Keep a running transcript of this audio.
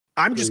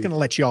I'm just going to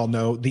let you all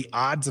know the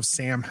odds of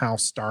Sam Howell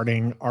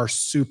starting are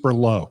super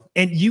low.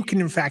 And you can,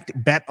 in fact,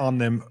 bet on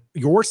them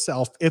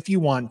yourself if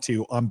you want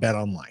to on Bet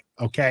Online.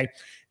 Okay.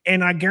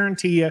 And I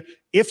guarantee you,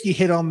 if you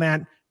hit on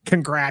that,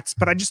 congrats,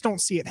 but I just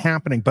don't see it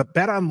happening. But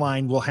Bet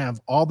Online will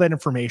have all that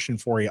information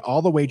for you,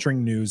 all the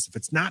wagering news. If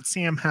it's not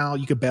Sam Howell,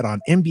 you could bet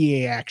on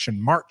NBA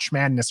action, March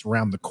Madness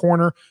around the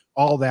corner,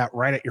 all that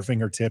right at your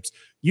fingertips.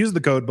 Use the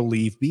code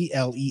BELIEVE,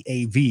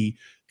 BLEAV,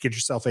 get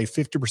yourself a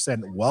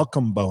 50%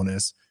 welcome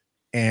bonus,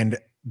 and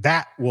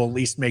that will at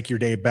least make your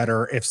day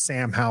better. If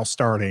Sam Howell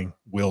starting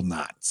will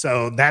not.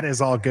 So that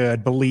is all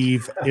good.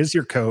 BELIEVE is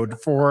your code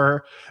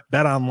for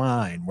Bet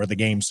Online, where the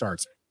game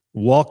starts.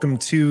 Welcome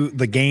to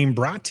the game,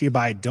 brought to you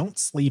by Don't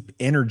Sleep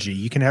Energy.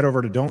 You can head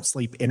over to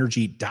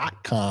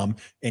don'tsleepenergy.com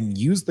and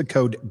use the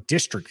code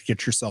DISTRICT to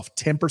get yourself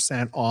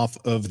 10% off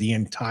of the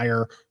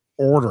entire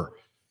order.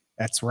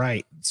 That's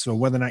right. So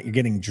whether or not you're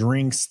getting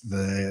drinks,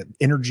 the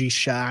energy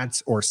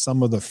shots, or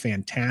some of the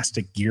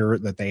fantastic gear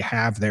that they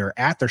have there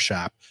at their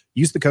shop,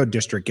 use the code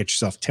DISTRICT, get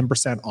yourself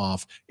 10%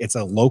 off. It's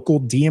a local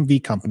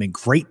DMV company,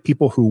 great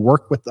people who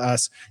work with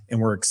us,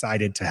 and we're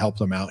excited to help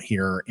them out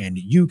here. And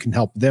you can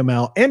help them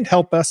out and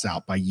help us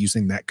out by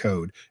using that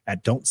code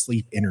at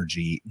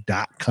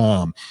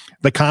don'tsleepenergy.com.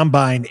 The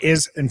Combine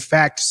is, in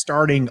fact,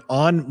 starting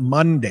on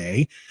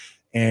Monday.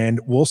 And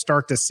we'll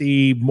start to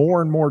see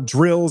more and more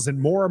drills and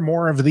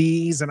more of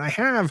these. And I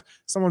have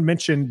someone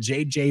mentioned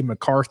JJ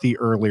McCarthy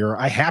earlier.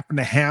 I happen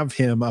to have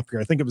him up here.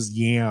 I think it was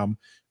Yam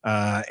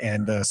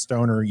and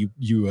Stoner.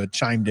 You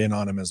chimed in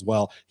on him as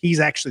well.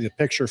 He's actually the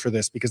picture for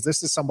this, because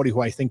this is somebody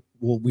who I think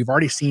we've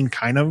already seen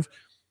kind of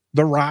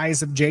the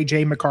rise of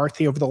JJ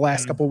McCarthy over the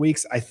last couple of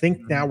weeks. I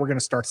think now we're going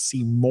to start to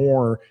see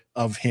more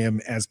of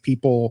him as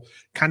people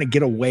kind of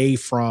get away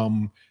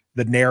from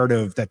the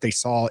narrative that they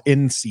saw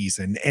in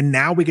season. And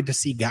now we get to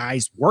see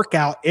guys work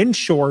out in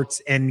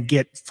shorts and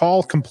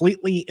fall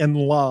completely in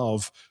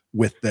love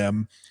with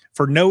them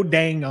for no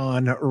dang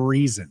on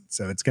reason.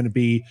 So it's going to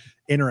be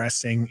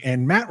interesting.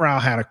 And Matt Rao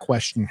had a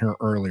question here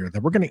earlier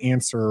that we're going to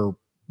answer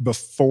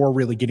before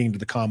really getting to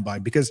the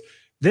Combine, because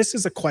this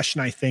is a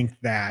question I think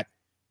that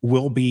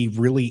will be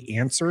really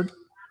answered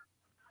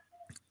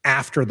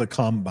after the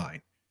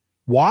Combine.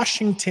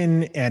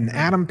 Washington and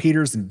Adam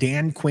Peters and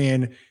Dan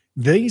Quinn,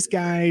 these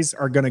guys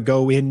are going to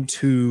go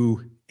into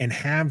and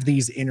have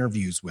these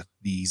interviews with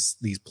these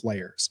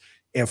players.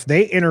 If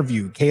they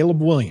interview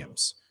Caleb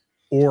Williams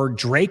or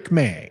Drake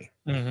May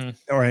and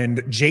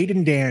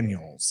Jaden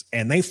Daniels,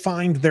 and they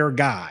find their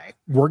guy,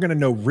 we're going to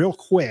know real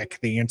quick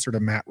the answer to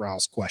Matt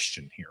Rao's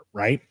question here,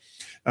 right?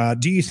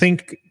 Do you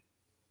think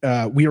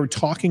we are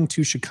talking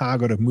to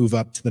Chicago to move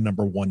up to the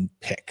number 1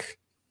 pick?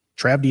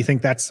 Trev, do you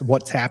think that's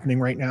what's happening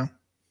right now?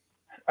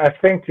 I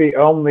think the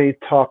only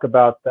talk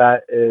about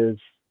that is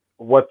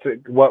what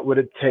would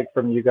it take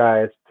from you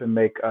guys to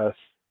make us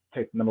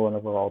take the number 1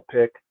 overall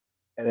pick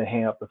and then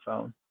hang up the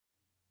phone?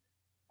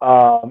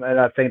 And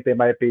I think they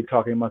might be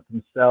talking amongst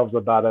themselves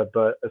about it.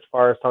 But as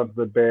far as talking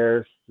to the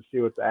Bears to see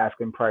what the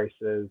asking price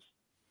is,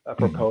 a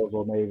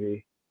proposal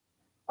maybe,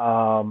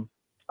 I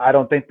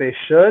don't think they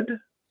should,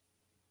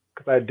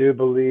 because I do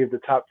believe the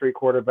top 3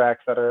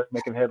 quarterbacks that are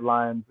making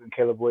headlines, and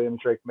Caleb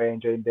Williams, Drake May,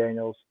 and Jaden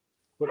Daniels,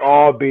 would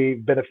all be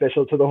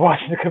beneficial to the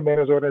Washington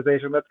Commanders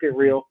organization. Let's get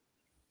real.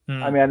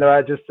 I mean, I know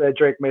I just said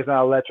Drake May's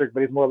not electric, but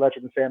he's more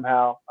electric than Sam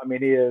Howell. I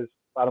mean, he is,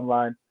 bottom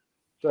line.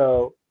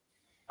 So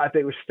I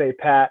think we should stay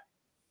pat.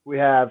 We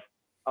have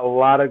a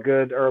lot of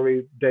good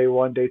early day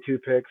 1, day 2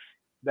 picks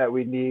that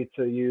we need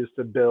to use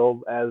to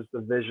build as the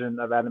vision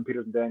of Adam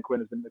Peters and Dan Quinn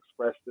has been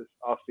expressed this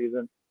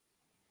offseason.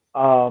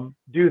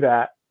 Do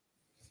that.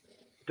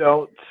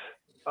 Don't.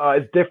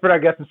 It's different, I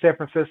guess, in San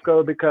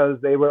Francisco,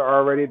 because they were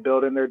already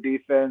building their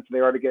defense. They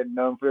were already getting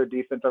known for their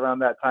defense around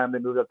that time. They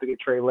moved up to get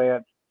Trey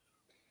Lance.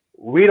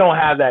 We don't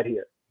have that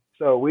here.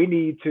 So we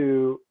need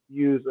to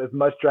use as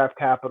much draft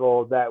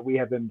capital that we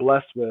have been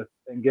blessed with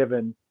and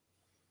given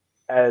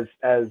as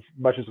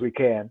much as we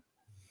can.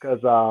 Because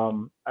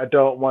I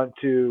don't want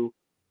to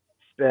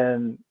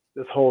spend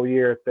this whole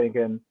year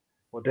thinking,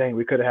 well, dang,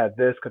 we could have had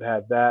this, could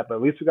have had that, but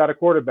at least we got a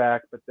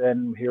quarterback. But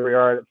then here we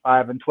are at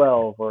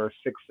 5-12 or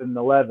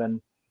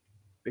 6-11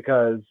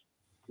 because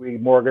we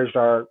mortgaged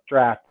our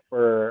draft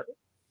for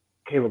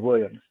Caleb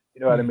Williams.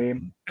 You know what I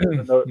mean?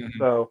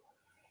 So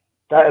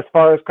that, as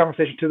far as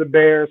conversation to the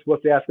Bears,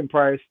 what's the asking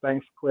price?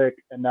 Thanks, click.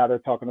 And now they're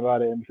talking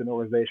about it in the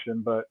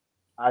organization, but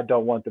I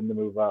don't want them to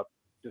move up.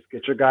 Just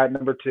get your guy at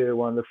number 2,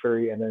 1 of the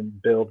 3, and then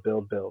build.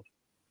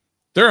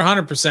 They're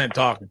 100%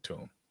 talking to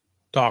him,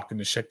 talking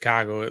to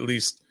Chicago, at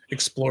least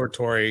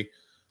exploratory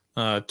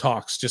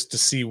talks, just to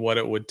see what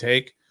it would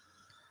take.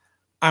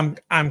 I'm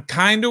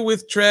kind of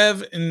with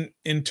Trev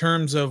in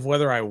terms of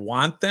whether I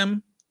want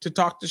them to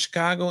talk to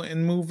Chicago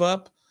and move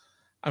up.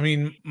 I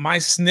mean, my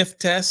sniff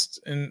test,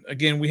 and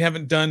again, we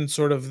haven't done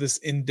sort of this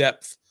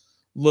in-depth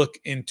look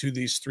into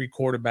these 3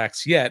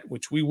 quarterbacks yet,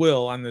 which we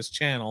will on this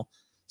channel.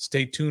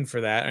 Stay tuned for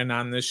that. And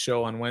on this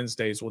show on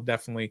Wednesdays, we'll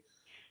definitely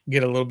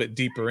get a little bit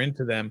deeper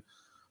into them.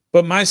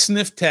 But my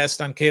sniff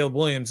test on Caleb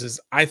Williams is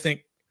I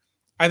think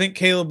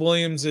Caleb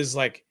Williams is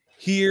like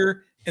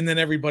here, and then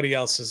everybody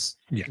else is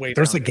way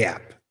there's down a there.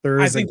 gap.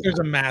 I think there's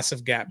a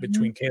massive gap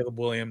between Caleb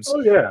Williams,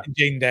 Oh yeah, and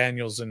Jaden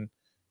Daniels,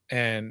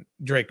 and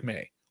Drake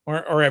May,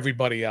 or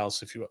everybody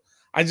else, if you will.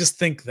 I just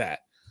think that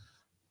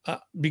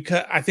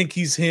because I think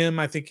he's him.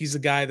 I think he's a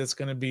guy that's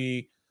going to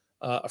be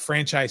a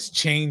franchise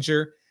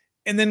changer.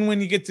 And then when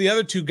you get to the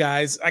other two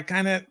guys, I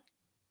kind of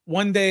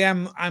one day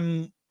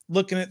I'm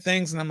looking at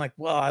things and I'm like,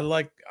 well, I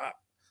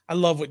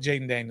love what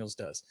Jaden Daniels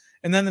does.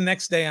 And then the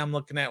next day I'm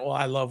looking at, well,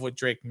 I love what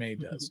Drake May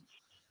does.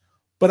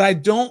 But I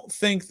don't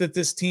think that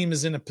this team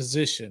is in a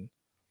position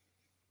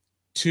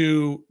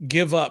to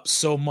give up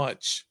so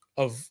much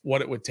of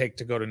what it would take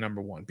to go to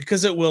number one,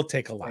 because it will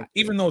take a lot.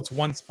 Even though it's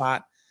one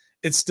spot,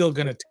 it's still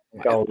going to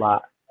take a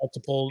lot.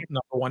 Multiple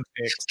number one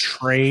picks.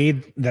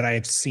 Trade that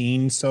I've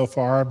seen so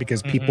far,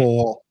 because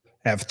people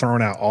have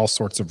thrown out all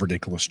sorts of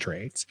ridiculous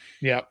trades.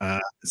 Yeah.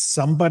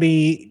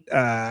 Somebody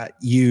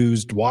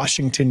used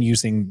Washington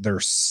using their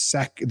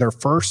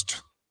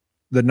first,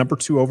 the number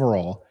 2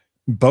 overall,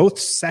 both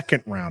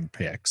second round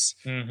picks.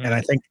 And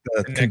I think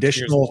the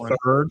conditional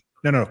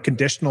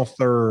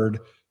third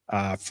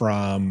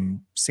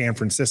from San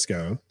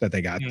Francisco that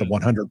they got, the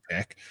 100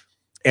 pick,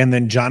 and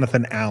then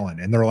Jonathan Allen.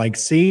 And they're like,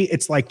 see,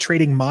 it's like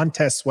trading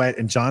Montez Sweat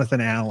and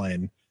Jonathan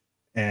Allen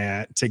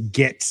to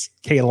get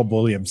Caleb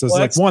Williams. It's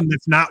like, one,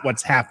 that's not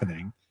what's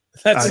happening.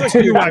 That's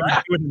two, I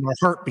would do it in a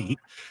heartbeat.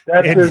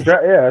 That's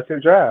your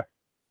draft.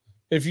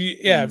 If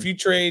you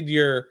trade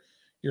your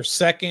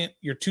second,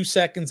 your 2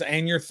 seconds,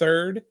 and your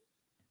third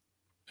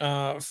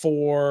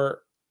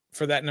for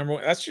that number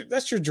one,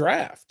 that's your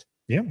draft.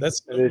 Yeah,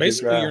 that's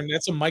basically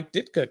that's a Mike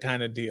Ditka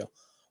kind of deal.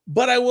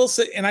 But I will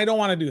say, and I don't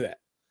want to do that,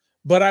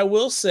 but I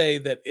will say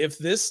that if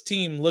this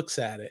team looks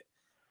at it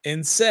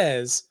and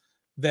says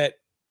that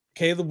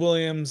Caleb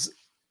Williams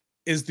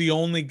is the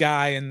only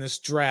guy in this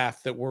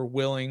draft that we're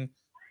willing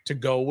to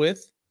go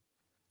with,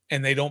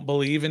 and they don't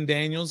believe in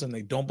Daniels and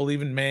they don't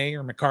believe in May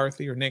or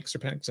McCarthy or Nix or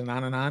Penix and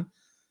on,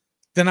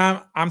 then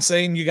I'm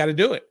saying you got to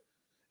do it.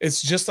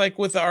 It's just like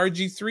with the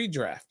RG3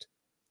 draft.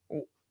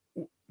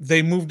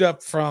 They moved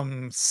up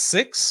from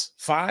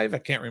 5, I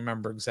can't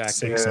remember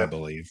exactly. 6, I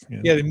believe.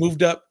 Yeah, they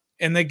moved up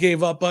and they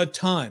gave up a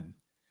ton.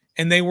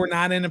 And they were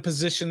not in a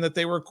position that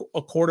they were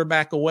a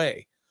quarterback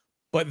away.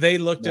 But they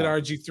looked at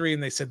RG3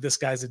 and they said, this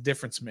guy's a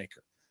difference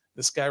maker.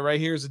 This guy right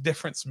here is a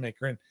difference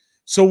maker. And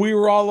so we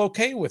were all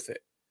okay with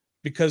it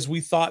because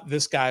we thought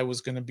this guy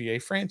was going to be a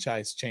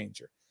franchise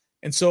changer.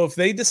 And so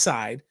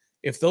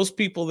if those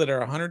people that are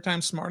 100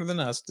 times smarter than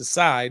us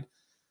decide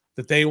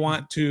that they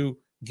want to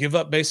give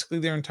up basically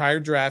their entire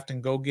draft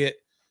and go get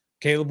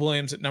Caleb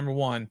Williams at number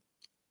 1,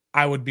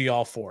 I would be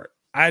all for it.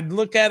 I'd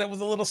look at it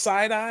with a little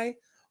side eye,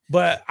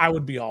 but I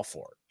would be all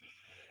for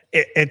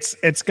it.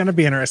 It's going to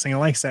be interesting.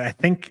 And like I said, I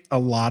think a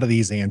lot of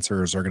these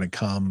answers are going to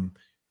come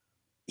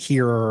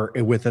here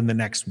within the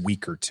next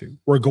week or two.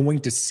 We're going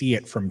to see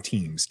it from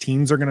teams.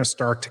 Teams are going to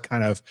start to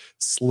kind of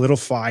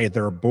solidify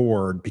their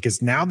board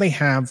because now they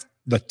have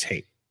the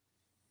tape.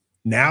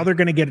 Now they're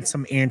going to get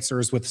some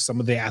answers with some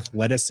of the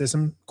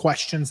athleticism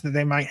questions that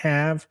they might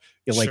have.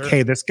 You're like,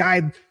 hey, this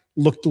guy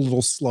looked a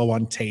little slow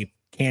on tape.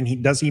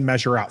 Does he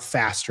measure out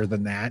faster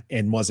than that?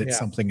 And was it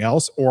something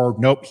else? Or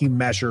nope, he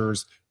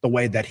measures the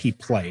way that he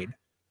played.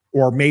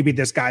 Or maybe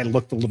this guy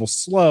looked a little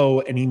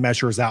slow and he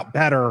measures out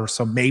better.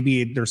 So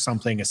maybe there's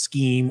something, a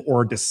scheme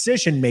or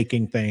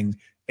decision-making thing.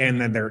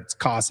 And then it's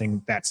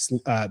causing that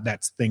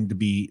thing to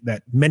be,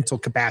 that mental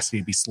capacity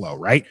to be slow,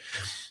 right?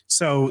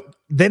 So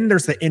then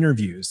there's the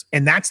interviews,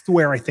 and that's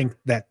where I think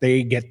that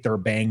they get their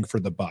bang for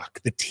the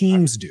buck. The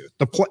teams do.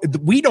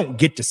 We don't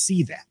get to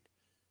see that,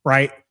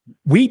 right?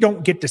 We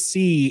don't get to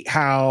see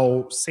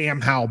how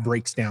Sam Howell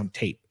breaks down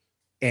tape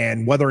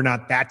and whether or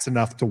not that's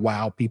enough to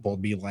wow people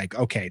and be like,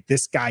 okay,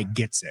 this guy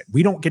gets it.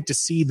 We don't get to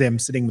see them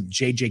sitting with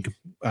JJ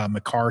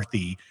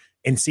McCarthy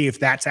and see if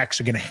that's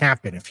actually going to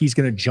happen, if he's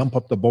going to jump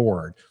up the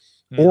board.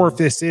 Or if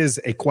this is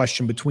a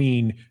question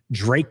between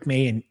Drake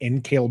May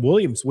and Caleb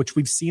Williams, which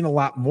we've seen a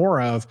lot more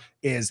of,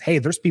 is, hey,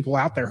 there's people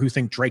out there who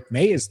think Drake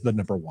May is the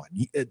number 1.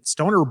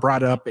 Stoner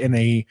brought up in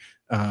a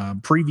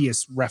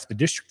previous Ref the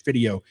District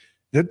video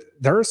that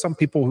there are some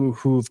people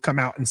who've come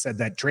out and said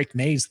that Drake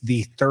May is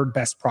the 3rd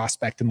best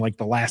prospect in like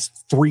the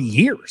last 3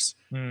 years.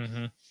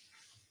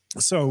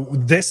 So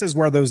this is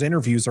where those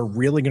interviews are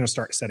really going to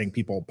start setting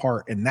people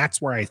apart. And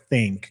that's where I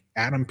think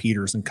Adam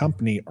Peters and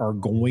company are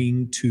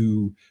going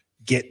to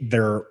get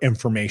their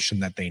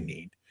information that they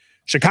need.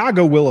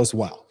 Chicago will as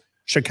well.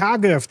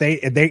 Chicago, if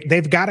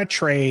they've got to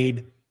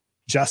trade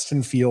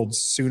Justin Fields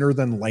sooner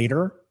than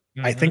later.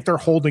 I think they're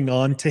holding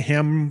on to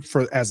him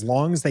for as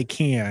long as they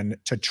can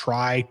to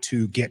try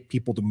to get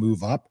people to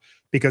move up,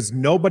 because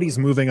nobody's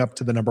moving up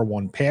to the number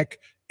 1 pick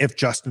if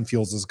Justin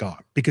Fields is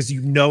gone, because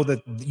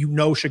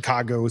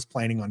Chicago is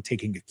planning on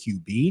taking a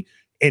QB.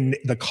 And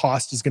the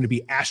cost is going to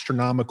be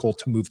astronomical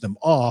to move them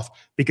off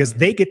because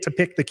they get to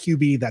pick the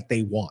QB that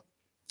they want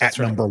at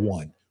number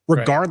 1,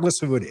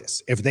 regardless of who it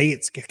is. If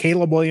it's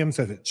Caleb Williams,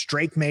 if it's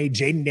Drake May,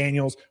 Jaden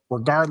Daniels,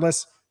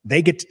 regardless,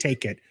 they get to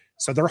take it.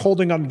 So they're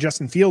holding on to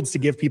Justin Fields to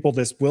give people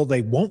this will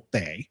they, won't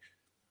they,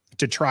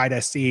 to try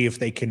to see if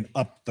they can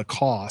up the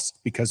cost,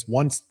 because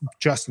once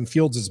Justin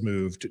Fields is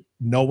moved,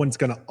 no one's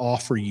going to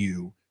offer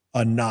you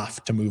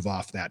enough to move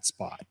off that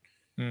spot.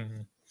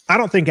 Mm-hmm. I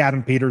don't think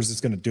Adam Peters is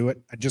going to do it.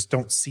 I just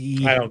don't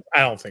see. I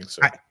don't think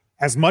so.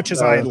 As much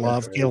as I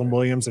love Caleb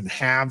Williams and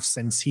have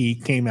since he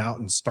came out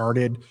and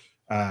started,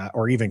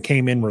 or even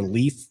came in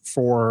relief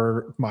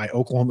for my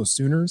Oklahoma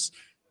Sooners,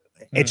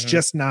 it's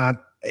just not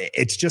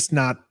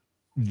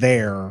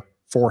there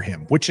for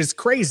him, which is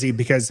crazy,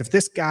 because if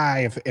this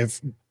guy,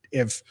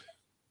 if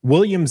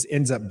Williams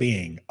ends up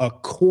being a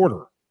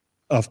quarter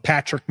of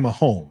Patrick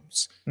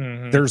Mahomes,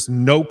 there's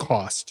no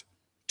cost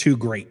too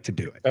great to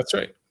do it. That's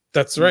right.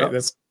 That's right.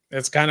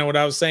 That's kind of what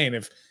I was saying.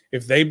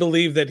 If they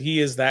believe that he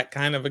is that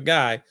kind of a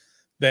guy,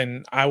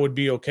 then I would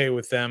be okay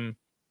with them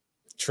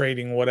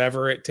trading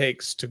whatever it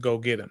takes to go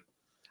get him.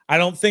 I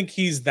don't think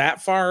he's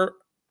that far.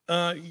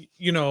 I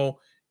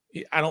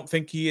don't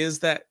think he is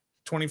that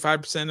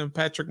 25% of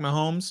Patrick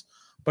Mahomes,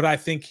 but I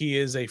think he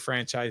is a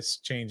franchise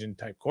changing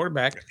type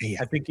quarterback. Yeah,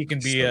 I think he can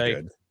be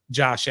good.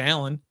 Josh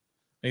Allen.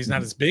 He's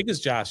not as big as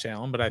Josh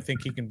Allen, but I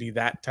think he can be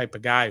that type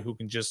of guy who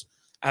can just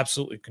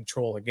absolutely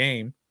control a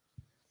game.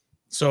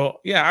 So,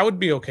 yeah, I would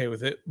be okay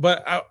with it.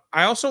 But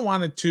I also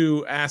wanted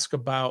to ask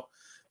about,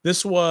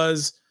 this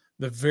was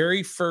the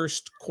very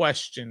first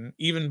question,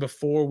 even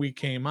before we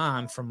came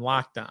on, from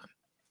Locked On.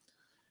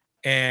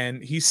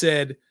 And he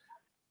said,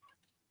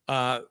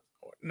 I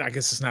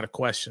guess it's not a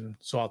question,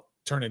 so I'll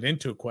turn it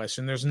into a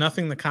question. There's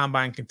nothing the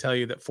combine can tell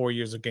you that 4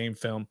 years of game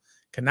film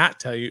cannot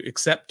tell you,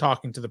 except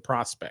talking to the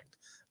prospect.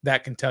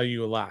 That can tell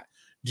you a lot.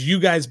 Do you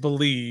guys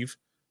believe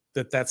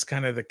that that's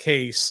kind of the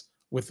case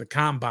with the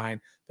combine,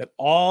 that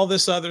all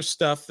this other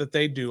stuff that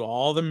they do,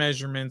 all the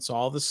measurements,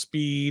 all the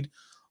speed,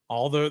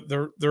 all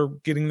they're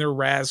getting their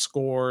RAS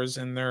scores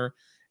and their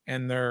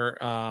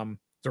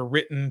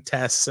written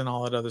tests and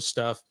all that other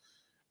stuff?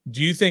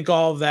 Do you think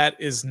all of that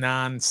is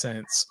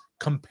nonsense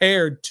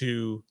compared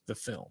to the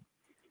film?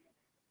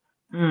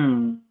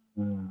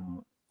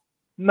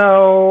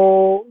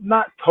 No,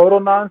 not total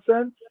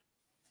nonsense.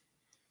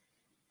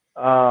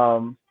 I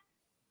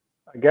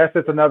guess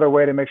it's another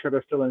way to make sure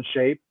they're still in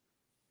shape.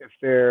 If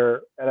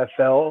they're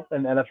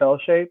NFL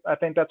shape, I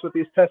think that's what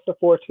these tests are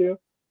for too.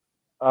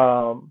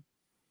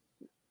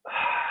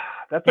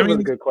 That's a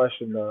really good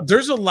question, though.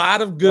 There's a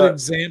lot of good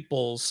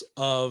examples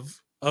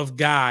of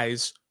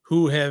guys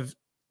who have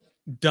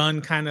done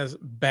kind of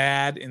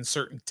bad in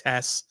certain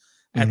tests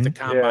at the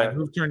combine,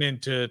 who've turned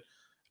into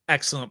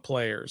excellent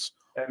players,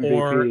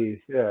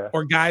 MVPs,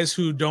 or guys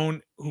who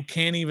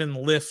can't even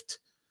lift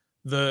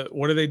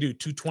what do they do?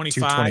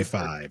 225.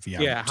 225. Yeah.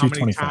 Yeah. How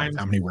many times?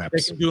 How many reps?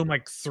 They can do them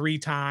like 3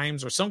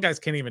 times, or some guys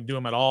can't even do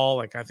them at all.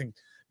 Like I think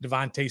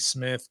Devontae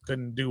Smith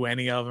couldn't do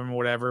any of them or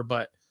whatever,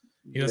 but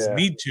he doesn't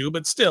need to.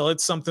 But still,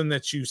 it's something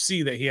that you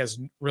see that he has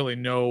really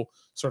no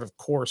sort of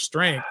core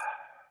strength,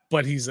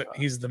 but he's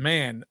the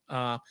man.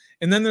 And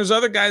then there's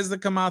other guys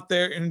that come out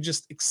there and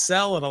just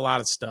excel at a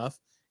lot of stuff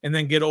and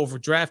then get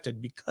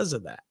overdrafted because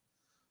of that.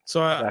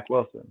 So Zach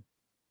Wilson.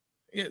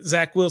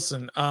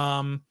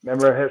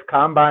 Remember his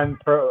combine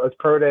pro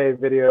day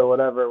video,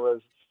 whatever, was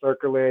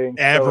circulating.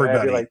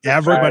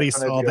 Everybody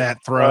saw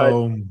that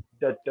throw. And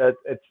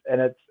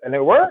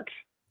it worked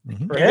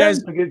for him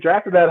to get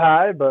drafted that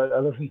high. But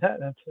other than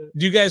that, that's it.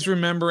 Do you guys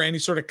remember any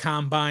sort of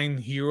combine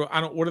hero?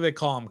 What do they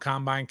call them?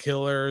 Combine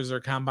killers or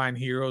combine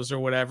heroes or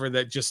whatever,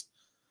 that just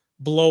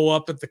blow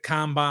up at the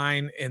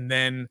combine, and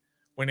then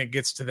when it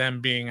gets to them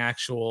being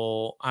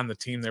actual on the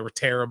team, they were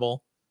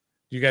terrible.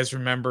 Do you guys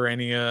remember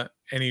any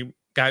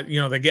guy,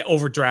 they get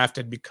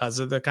overdrafted because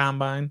of the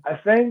combine?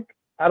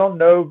 I don't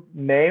know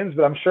names,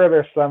 but I'm sure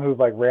there's some who've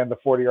like ran the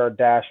 40-yard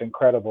dash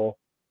incredible.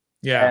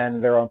 Yeah.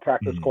 And they're on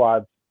practice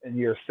squads in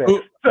year 6.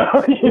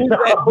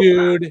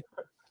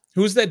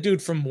 Who's that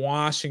dude from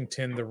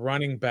Washington, the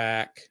running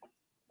back?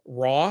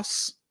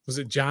 Ross? Was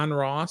it John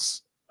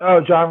Ross?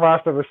 Oh, John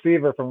Ross, the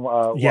receiver from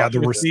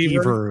the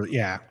receiver.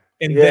 Yeah.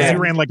 And then he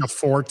ran like a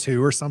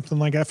 4.2 or something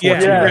like that. He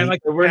ran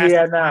like the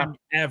fastest time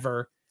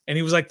ever. And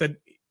he was like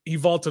he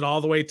vaulted all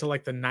the way to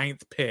like the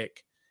 9th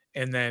pick,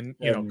 and then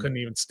couldn't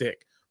even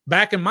stick.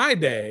 Back in my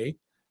day,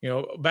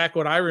 back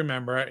what I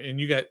remember, and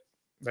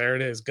there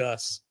it is,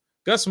 Gus.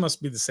 Gus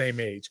must be the same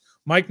age.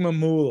 Mike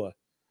Mamula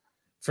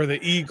for the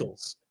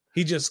Eagles.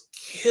 He just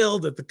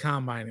killed at the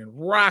combine and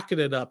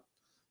rocketed up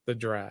the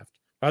draft.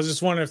 I was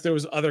just wondering if there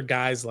was other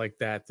guys like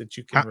that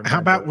you can remember. How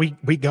about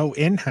we go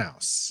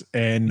in-house,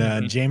 and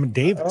Jamin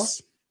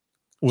Davis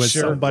was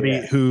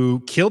somebody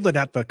who killed it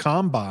at the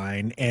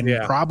combine and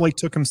probably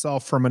took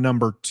himself from a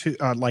number 2,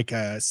 like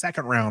a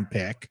 2nd round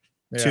pick,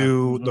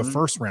 to the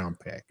 1st round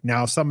pick.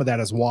 Now, some of that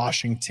is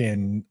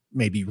Washington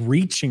maybe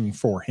reaching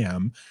for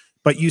him,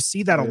 but you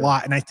see that a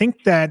lot. And I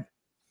think that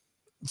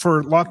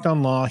for Locked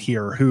On Law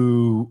here,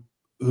 who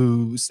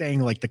saying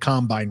like the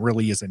combine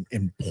really isn't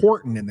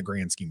important in the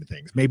grand scheme of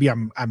things. Maybe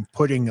I'm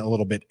putting a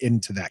little bit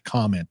into that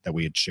comment that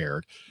we had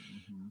shared.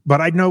 But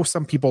I know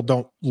some people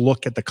don't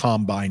look at the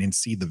combine and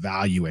see the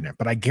value in it,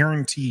 but I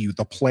guarantee you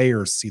the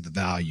players see the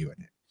value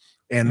in it.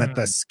 and that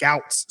the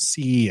scouts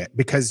see it,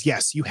 because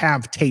yes, you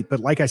have tape, but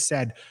like I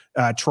said,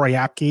 Troy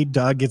Apke,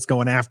 Doug is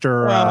going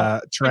after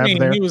Trev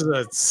there. He was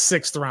a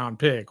 6th round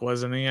pick,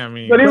 wasn't he? I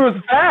mean, but he was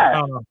bad. I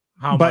don't know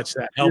how much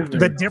that helped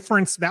the him.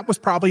 difference, that was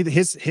probably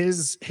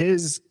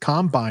his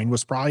combine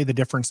was probably the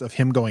difference of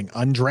him going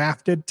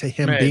undrafted to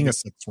him being a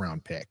 6th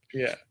round pick.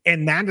 Yeah.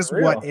 And that is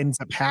what ends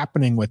up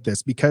happening with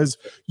this, because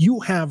you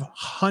have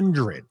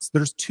hundreds,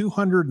 there's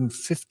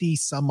 250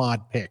 some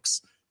odd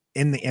picks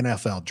in the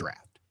NFL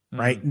draft,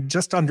 right?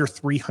 Just under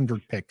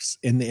 300 picks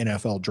in the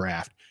NFL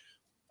draft.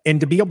 And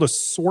to be able to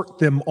sort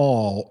them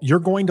all, you're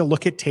going to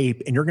look at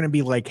tape and you're going to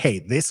be like, hey,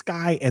 this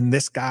guy and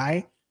this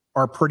guy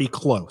are pretty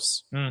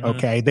close.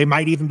 Okay. They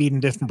might even be in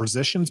different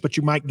positions, but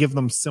you might give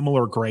them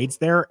similar grades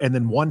there. And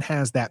then one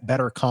has that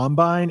better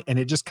combine and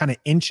it just kind of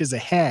inches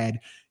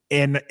ahead,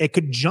 and it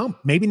could jump,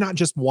 maybe not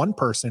just one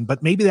person,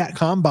 but maybe that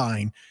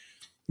combine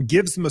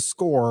gives them a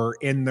score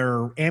in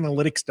their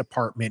analytics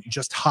department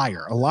just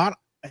higher. A lot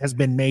has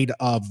been made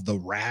of the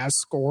RAS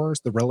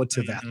scores, the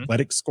relative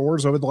athletic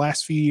scores over the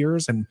last few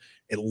years. And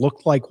it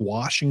looked like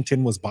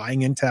Washington was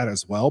buying into that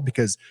as well,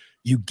 because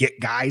you get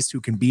guys who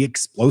can be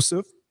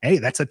explosive. Hey,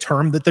 that's a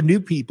term that the new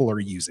people are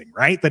using,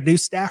 right? The new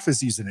staff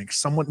is using it.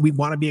 Someone, we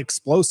want to be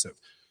explosive.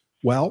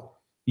 Well,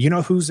 you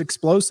know who's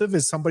explosive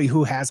is somebody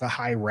who has a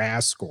high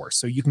RAS score.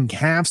 So you can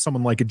have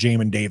someone like a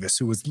Jamin Davis,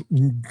 who was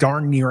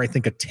darn near, I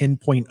think, a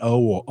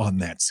 10.0 on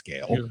that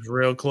scale. He was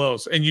real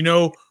close. And you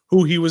know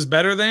who he was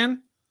better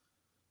than?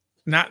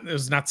 It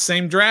was not the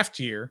same draft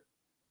year,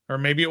 or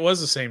maybe it was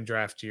the same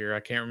draft year. I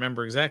can't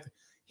remember exactly.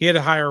 He had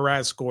a higher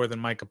RAS score than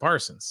Micah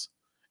Parsons.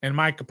 And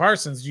Micah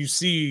Parsons, you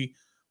see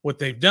what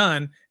they've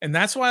done. And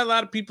that's why a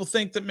lot of people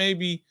think that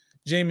maybe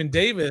Jamin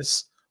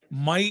Davis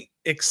might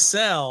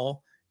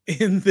excel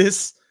in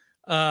this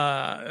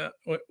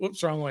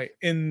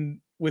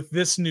with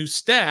this new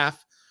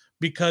staff,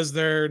 because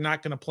they're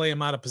not going to play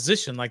him out of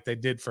position like they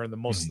did for the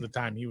most of the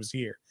time he was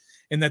here,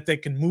 and that they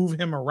can move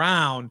him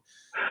around,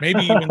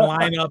 maybe even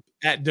line up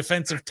at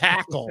defensive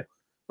tackle,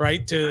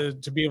 right, to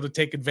be able to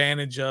take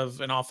advantage of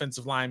an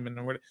offensive lineman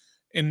or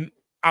in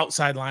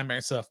outside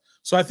linebacker stuff.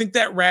 So I think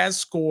that RAS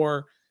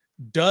score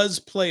does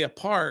play a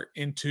part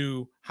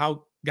into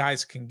how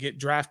guys can get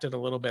drafted a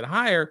little bit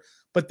higher,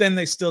 but then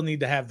they still need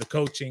to have the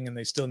coaching, and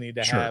they still need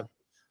to have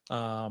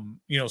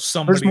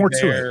somebody more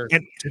there to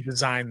it. to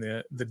design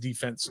the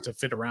defense to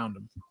fit around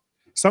them.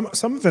 Some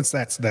of it's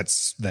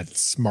that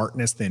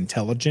smartness, the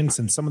intelligence,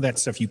 and some of that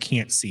stuff you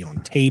can't see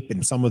on tape,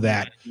 and some of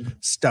that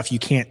stuff you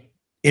can't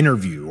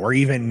interview or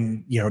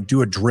even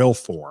do a drill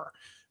for.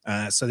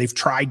 So they've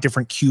tried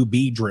different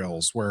QB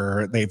drills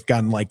where they've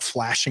done like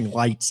flashing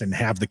lights and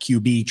have the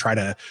QB try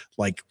to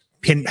like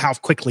how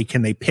quickly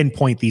can they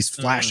pinpoint these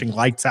flashing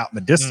lights out in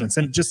the distance,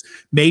 and it just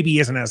maybe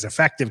isn't as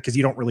effective because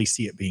you don't really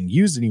see it being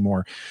used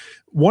anymore.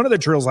 One of the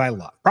drills I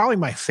love, probably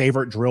my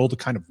favorite drill to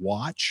kind of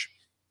watch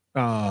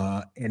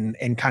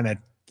and kind of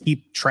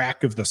keep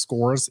track of the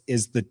scores,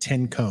 is the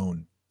 10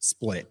 cone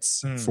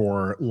splits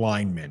for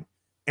linemen.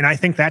 And I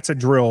think that's a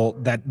drill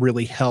that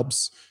really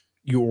helps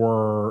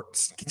your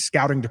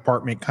scouting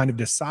department kind of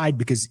decide,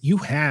 because you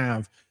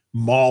have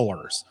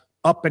maulers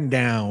up and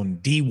down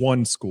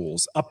D1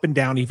 schools, up and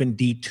down even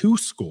D2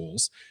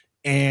 schools.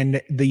 And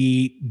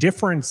the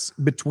difference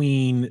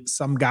between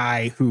some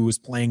guy who's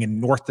playing in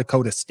North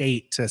Dakota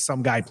State to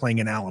some guy playing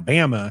in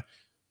Alabama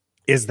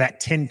is that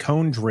 10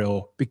 cone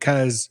drill,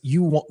 because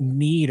you won't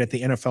need at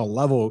the NFL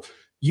level,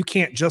 you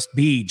can't just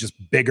be just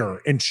bigger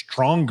and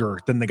stronger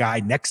than the guy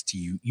next to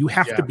you. You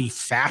have to be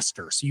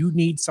faster. So you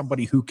need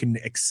somebody who can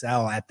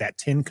excel at that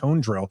 10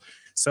 cone drill.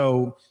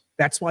 So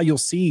that's why you'll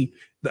see,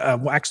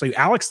 actually,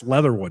 Alex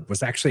Leatherwood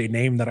was actually a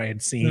name that I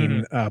had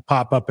seen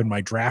pop up in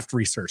my draft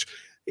research.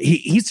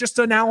 He's just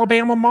an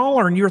Alabama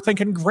mauler, and you're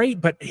thinking,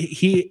 great, but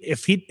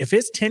if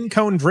his 10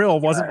 cone drill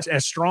wasn't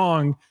as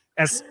strong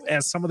as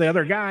some of the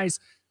other guys,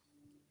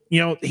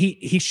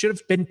 he should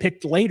have been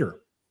picked later.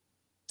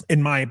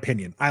 In my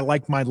opinion, I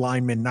like my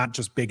linemen not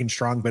just big and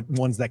strong, but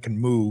ones that can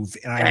move.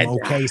 And I'm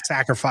okay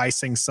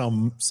sacrificing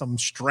some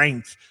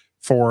strength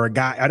for a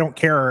guy. I don't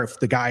care if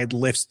the guy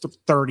lifts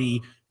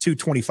 30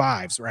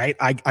 225s, right?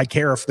 I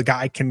care if the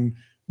guy can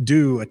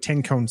do a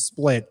 10 cone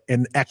split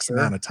in X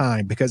amount of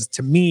time, because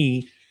to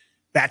me,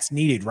 that's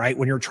needed, right?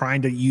 When you're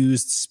trying to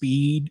use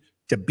speed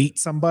to beat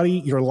somebody,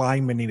 your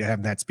linemen need to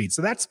have that speed.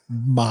 So that's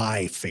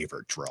my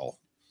favorite drill.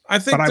 I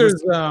think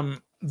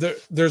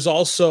there's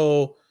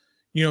also,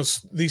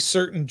 these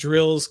certain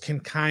drills can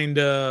kind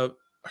of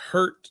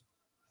hurt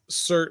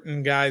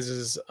certain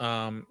guys'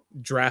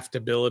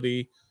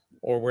 draftability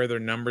or where their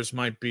numbers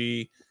might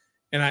be.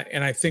 And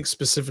I think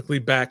specifically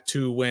back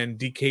to when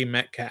DK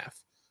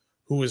Metcalf,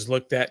 who was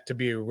looked at to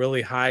be a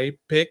really high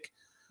pick,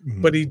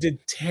 but he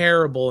did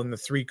terrible in the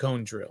 3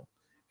 cone drill.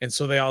 And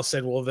so they all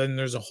said, well, then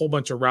there's a whole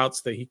bunch of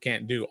routes that he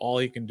can't do. All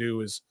he can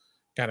do is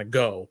kind of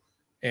go,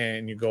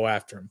 and you go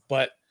after him.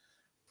 But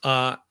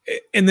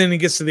And then he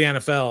gets to the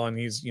NFL and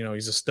he's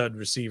a stud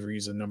receiver.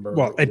 He's a number.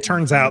 Well, it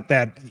turns out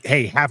that,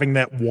 hey, having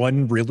that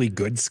one really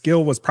good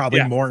skill was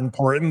probably more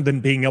important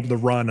than being able to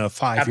run a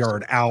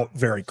 5-yard out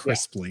very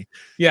crisply.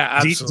 Yeah,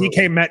 absolutely.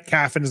 DK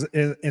Metcalf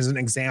is an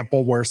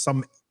example where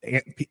some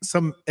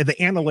the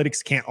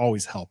analytics can't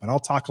always help. And I'll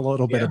talk a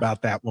little bit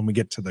about that when we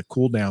get to the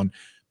cooldown.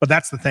 But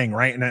that's the thing,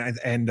 right?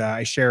 And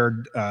I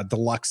shared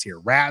Deluxe here.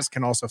 RAS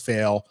can also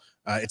fail.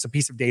 It's a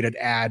piece of data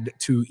to add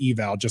to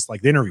eval, just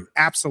like the interview.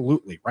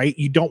 Absolutely, right?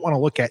 You don't want to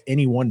look at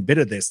any one bit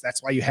of this.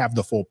 That's why you have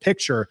the full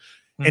picture.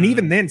 And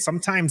even then,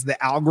 sometimes the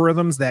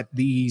algorithms that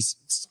these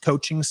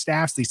coaching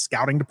staffs, these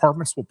scouting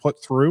departments will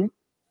put through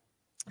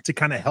to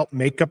kind of help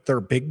make up their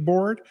big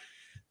board,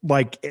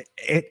 like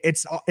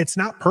it's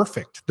not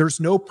perfect. There's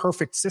no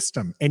perfect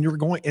system, and you're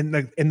going in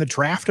the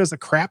draft as a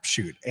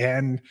crapshoot,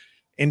 and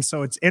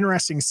so it's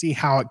interesting to see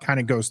how it kind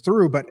of goes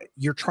through. But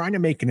you're trying to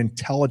make an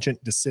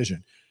intelligent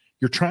decision.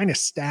 You're trying to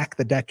stack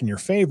the deck in your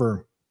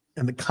favor,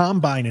 and the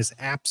combine is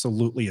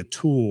absolutely a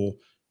tool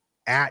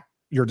at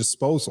your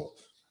disposal.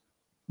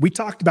 We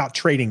talked about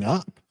trading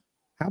up.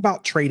 How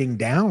about trading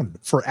down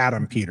for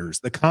Adam Peters?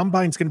 The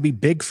combine's going to be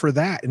big for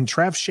that. And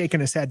Trev's shaking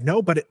his head.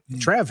 No, but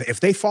Trev, if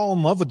they fall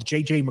in love with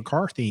JJ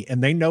McCarthy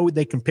and they know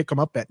they can pick him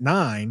up at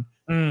 9,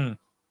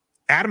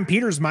 Adam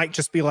Peters might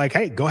just be like,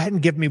 hey, go ahead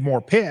and give me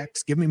more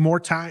picks, give me more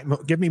time,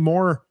 give me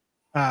more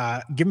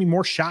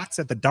shots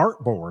at the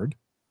dartboard.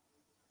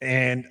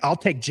 And I'll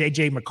take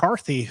JJ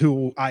McCarthy,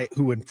 who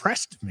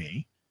impressed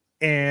me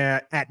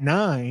at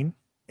 9,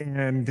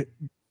 and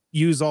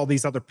use all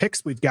these other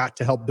picks we've got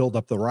to help build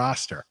up the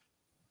roster.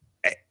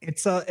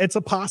 It's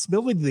a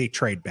possibility they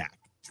trade back.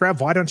 Trev,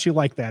 why don't you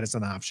like that as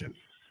an option?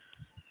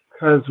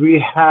 Because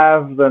we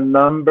have the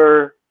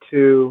number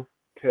 2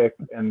 pick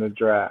in the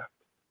draft.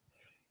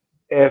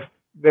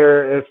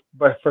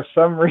 But for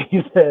some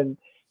reason,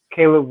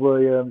 Caleb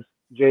Williams,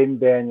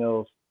 Jaden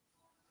Daniels,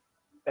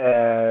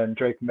 and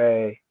Drake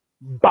May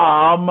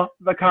bomb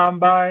the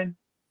combine,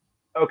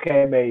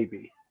 okay,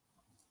 maybe.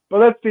 But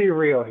let's be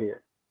real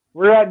here.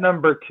 We're at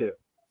number 2.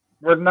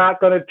 We're not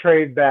going to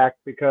trade back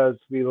because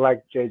we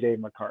like JJ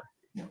McCarthy.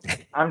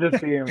 I'm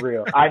just being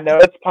real. I know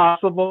it's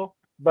possible,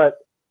 but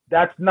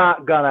that's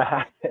not going to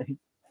happen.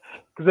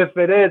 Because if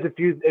it is,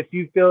 if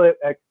you feel it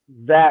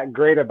that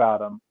great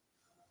about him,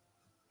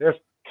 there's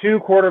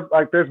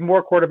there's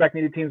more quarterback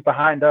needed teams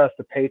behind us,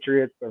 the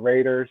Patriots, the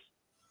Raiders.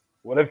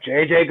 What if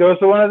JJ goes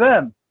to one of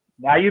them?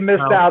 Now you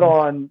missed out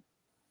on,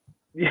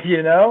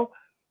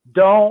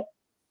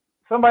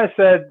 somebody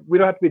said we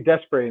don't have to be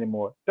desperate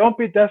anymore. Don't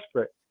be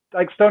desperate.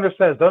 Like Stoner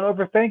says, don't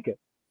overthink it.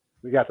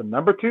 We got the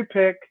number 2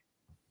 pick.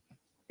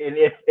 And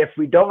if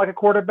we don't like a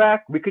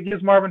quarterback, we could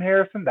use Marvin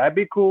Harrison. That'd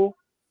be cool.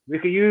 We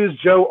could use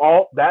Joe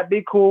Alt. That'd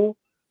be cool.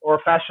 Or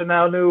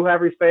Fashanu,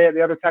 however you say it,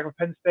 the other tackle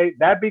from Penn State.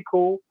 That'd be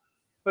cool.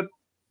 But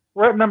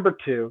we're at number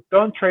 2.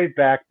 Don't trade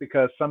back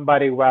because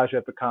somebody wows you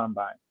at the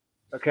combine.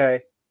 Okay?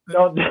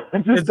 Don't do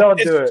it.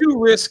 It's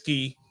too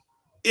risky.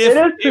 It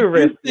is too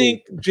risky. You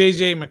think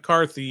JJ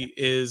McCarthy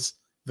is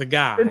the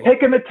guy? Then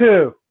take him at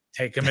 2.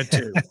 Take him at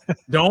 2.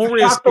 Don't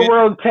risk Stop the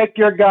world. Take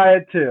your guy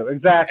at 2.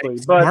 Exactly.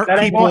 But smart that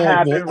ain't people gonna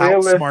happen. will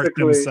outsmart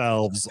Realistically,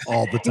 themselves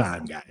all the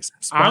time, guys.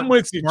 I'm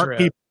with you, Smart Trev.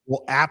 people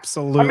will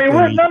absolutely. I mean,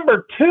 we're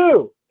number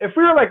 2. If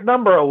we were like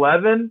number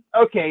 11,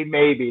 okay,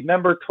 maybe.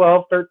 Number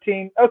 12,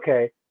 13,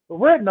 okay. But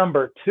we're at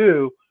number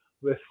 2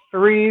 with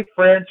 3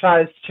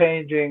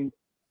 franchise-changing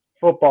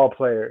football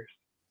players.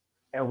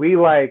 And we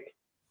like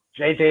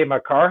JJ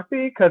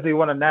McCarthy because he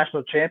won a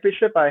national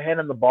championship by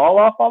handing the ball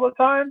off all the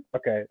time?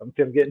 Okay, I'm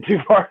getting too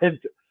far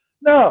into.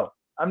 No,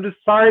 I'm just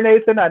sorry,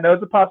 Nathan. I know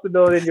it's a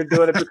possibility and you're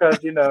doing it because,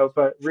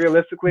 but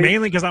realistically.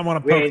 Mainly because I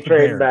want to poke the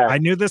bear. Back. I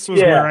knew this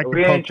was where I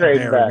could poke the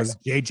bear. Back. Was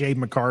JJ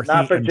McCarthy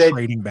and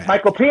trading back.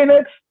 Michael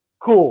Penix,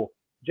 cool.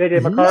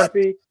 JJ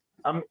McCarthy,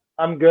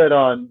 I'm good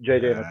on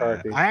JJ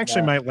McCarthy. I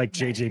actually might like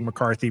JJ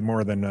McCarthy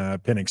more than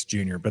Penix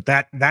Jr., but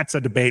that's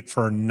a debate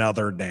for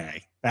another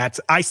day.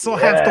 I still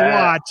have to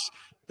watch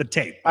the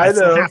tape. I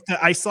still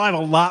have a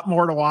lot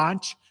more to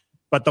watch,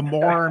 but the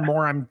more and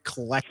more I'm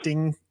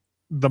collecting,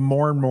 the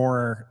more and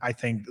more I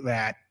think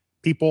that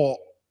people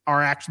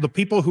are actually, the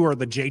people who are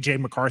the JJ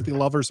McCarthy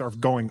lovers are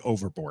going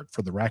overboard,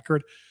 for the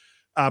record.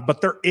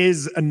 But there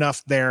is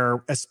enough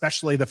there,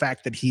 especially the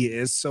fact that he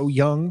is so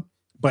young,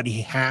 but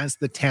he has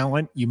the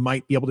talent. You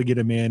might be able to get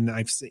him in.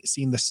 I've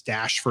seen the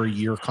stash for a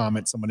year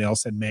comment someone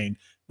else had made.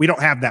 We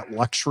don't have that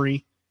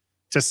luxury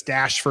to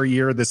stash for a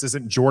year. This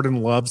isn't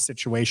Jordan Love's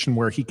situation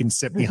where he can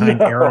sit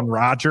behind Aaron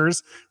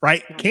Rodgers,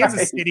 right?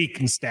 Kansas City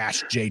can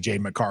stash JJ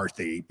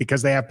McCarthy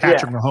because they have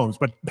Patrick Mahomes,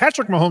 but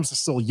Patrick Mahomes is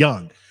still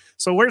young.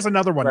 So where's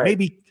another one?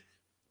 Right.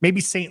 Maybe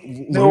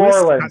St.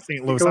 Louis, not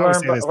St. Louis. I would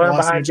say this.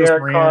 Los Angeles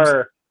Rams.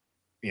 Carr.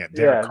 Yeah,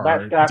 Derek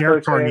Carr.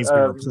 Derek Carr needs to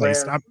be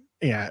replaced.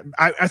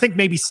 I think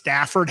maybe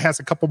Stafford has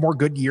a couple more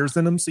good years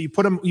in him. So you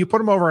put him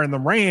over in the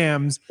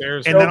Rams,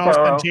 and then all of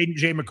a sudden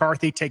JJ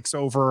McCarthy takes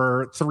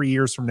over 3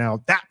 years from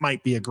now. That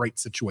might be a great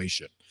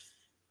situation.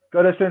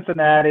 Go to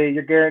Cincinnati.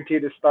 You're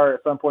guaranteed to start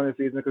at some point in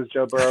the season because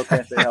Joe Burrow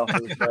can't stay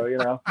healthy. So,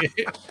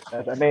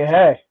 I mean,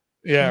 hey,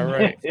 Yeah,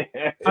 right.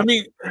 I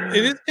mean,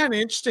 it is kind of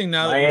interesting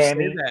now that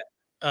Miami. you say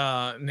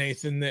that,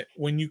 Nathan, that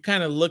when you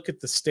kind of look at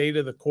the state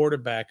of the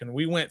quarterback, and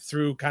we went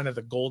through kind of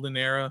the golden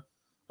era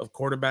of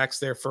quarterbacks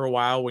there for a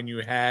while when you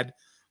had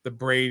the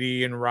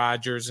Brady and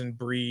Rodgers and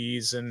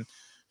Breeze and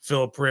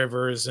Phillip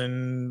Rivers,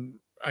 and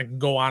I can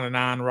go on and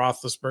on,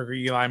 Roethlisberger,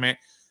 Eli Manning.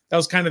 That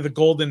was kind of the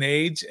golden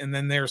age, and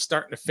then they were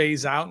starting to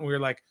phase out, and we were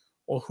like,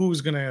 well, who's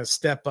going to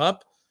step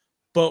up?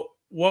 But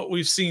what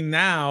we've seen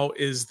now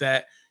is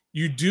that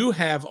you do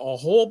have a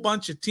whole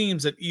bunch of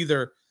teams that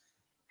either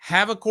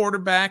have a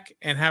quarterback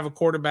and have a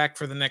quarterback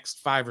for the next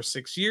 5 or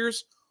 6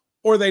 years,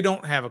 or they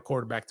don't have a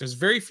quarterback. There's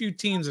very few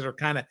teams that are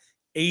kind of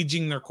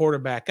aging their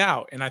quarterback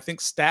out. And I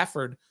think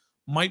Stafford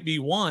might be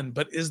one,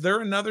 but is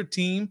there another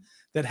team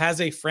that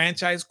has a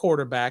franchise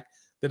quarterback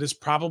that is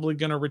probably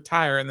going to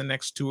retire in the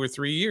next 2 or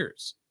 3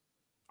 years?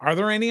 Are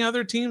there any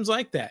other teams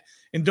like that?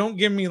 And don't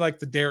give me like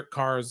the Derek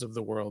Carrs of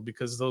the world,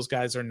 because those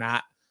guys are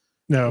not.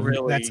 No,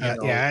 really,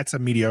 that's a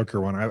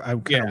mediocre one. I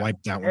kind of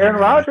wiped that one. Aaron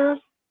Rodgers,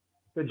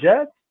 the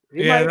Jets.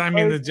 He's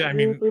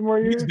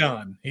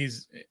done.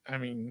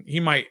 He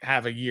might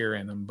have a year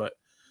in him, but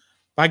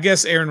I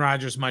guess Aaron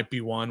Rodgers might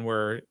be one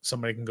where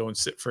somebody can go and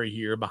sit for a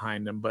year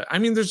behind him. But I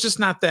mean, there's just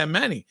not that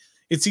many.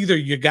 It's either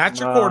you got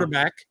your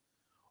quarterback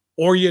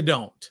or you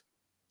don't.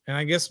 And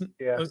I guess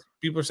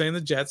people are saying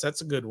the Jets.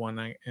 That's a good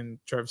one. And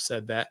Trev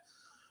said that,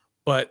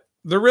 but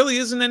there really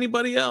isn't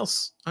anybody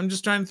else. I'm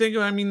just trying to think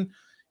of. I mean,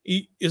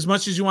 as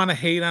much as you want to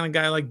hate on a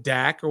guy like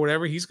Dak or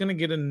whatever, he's going to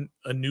get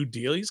a new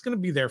deal. He's going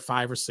to be there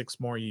 5 or 6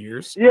 more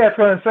years. Yeah, that's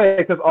what I'm saying.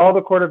 Because all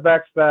the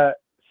quarterbacks that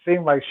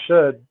seem like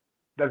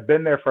that've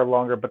been there for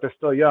longer, but they're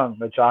still young.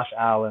 The Josh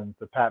Allens,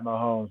 the Pat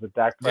Mahomes, the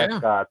Dak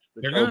Prescotts,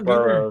 the Joe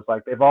Burrows.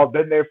 Like, they've all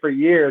been there for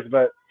years,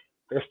 but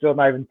they're still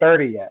not even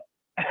 30 yet.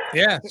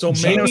 Yeah, so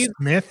Geno maybe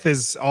Smith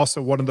is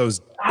also one of those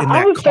in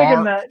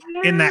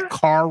that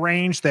car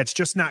range that's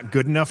just not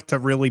good enough to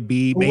really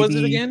be. Who was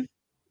it again?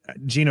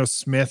 Geno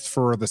Smith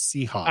for the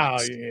Seahawks.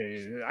 Oh,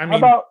 yeah. I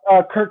mean, how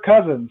about Kirk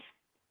Cousins?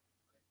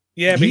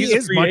 Yeah, but he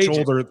is much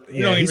older.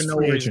 You don't even know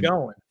where he's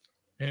going.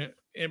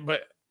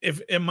 But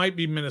if it might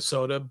be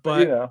Minnesota,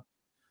 but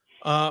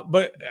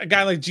but a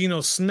guy like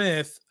Geno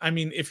Smith, I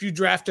mean, if you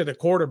drafted a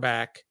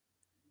quarterback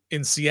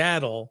in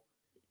Seattle,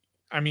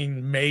 I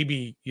mean,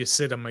 maybe you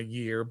sit him a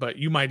year, but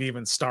you might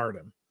even start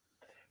him.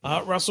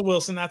 Russell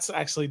Wilson, that's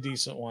actually a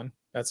decent one.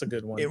 That's a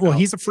good one. Well,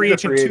 he's a free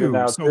agent too.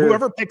 Now, so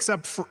whoever picks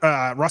up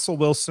Russell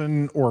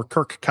Wilson or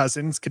Kirk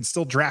Cousins can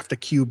still draft a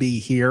QB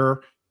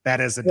here.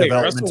 That is a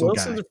developmental Russell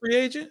Wilson's guy. A free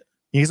agent?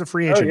 He's a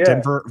free agent. Oh,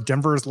 yeah.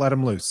 Denver's let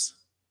him loose.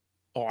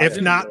 Oh, if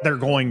not, they're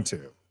going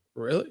to.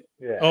 Really?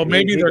 Yeah. Oh,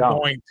 maybe they're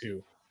going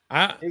to.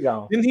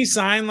 Didn't he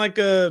sign like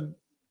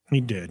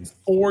He did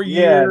 4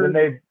 year? Yeah, then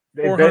they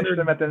benched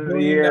him at the end of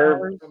the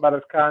year about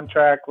his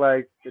contract,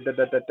 like and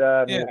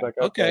he was like,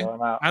 okay, well,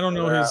 I'm out. I don't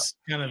know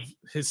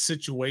his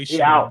situation.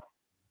 He's out.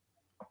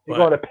 He's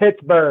going to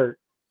Pittsburgh.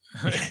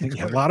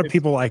 A lot of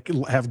people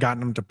have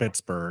gotten him to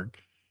Pittsburgh.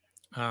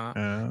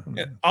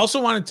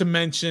 Also wanted to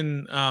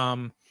mention,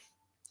 I'm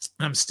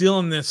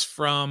stealing this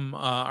from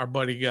our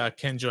buddy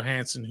Ken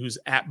Johansson, who's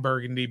at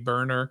Burgundy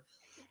Burner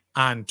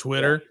on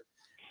Twitter,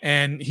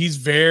 and he's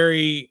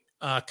very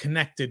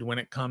connected when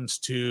it comes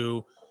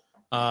to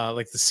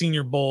like the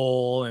Senior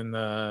Bowl and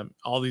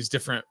all these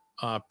different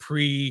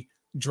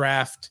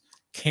pre-draft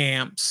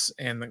camps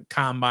and the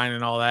combine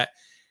and all that.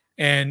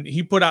 And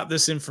he put out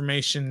this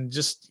information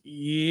just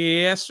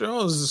yesterday.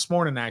 Oh, it was this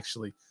morning,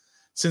 actually.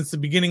 Since the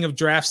beginning of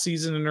draft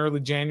season in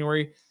early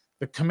January,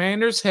 the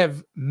Commanders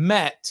have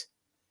met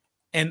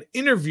and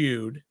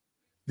interviewed.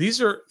 These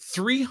are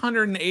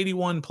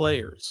 381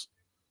 players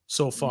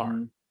so far.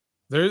 Mm-hmm.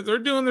 They're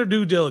doing their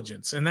due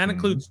diligence, and that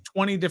includes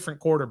 20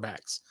 different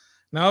quarterbacks.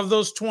 Now, of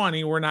those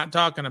 20, we're not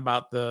talking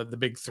about the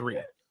big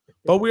three,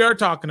 but we are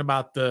talking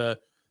about the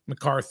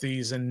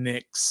McCarthys and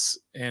Nicks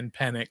and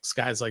Penix,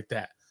 guys like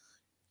that.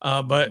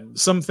 But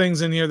some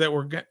things in here that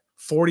were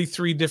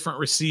 43 different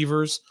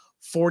receivers,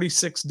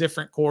 46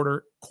 different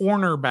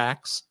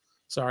cornerbacks,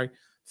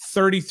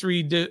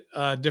 33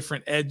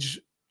 different edge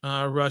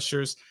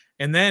rushers.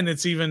 And then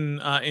it's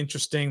even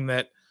interesting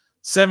that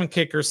 7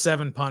 kickers,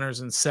 7 punters,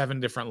 and 7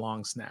 different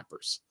long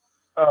snappers.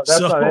 Oh, that's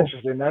not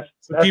interesting. That's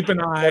keep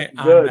an eye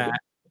on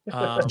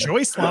that.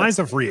 Joyce Ly's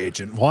a free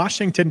agent.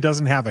 Washington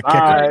doesn't have a kicker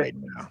right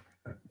now.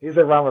 He's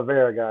a Ron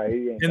Rivera guy.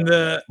 He's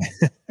the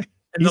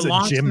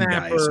long a gym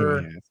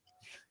snapper, guy.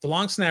 The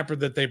long snapper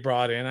that they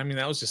brought in, I mean,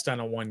 that was just on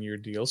a 1-year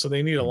deal. So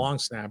they need a long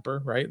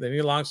snapper, right? They need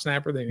a long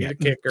snapper. They need a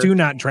kicker. Do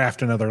not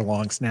draft another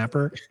long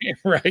snapper.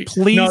 Right.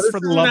 Please, for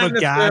the love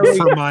of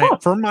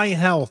God, for my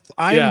health.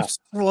 I am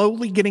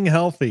slowly getting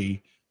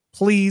healthy.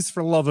 Please,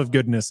 for the love of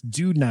goodness,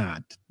 do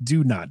not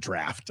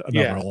draft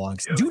another long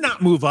snapper. Do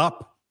not move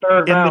up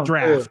in the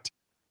draft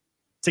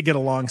to get a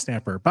long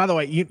snapper. By the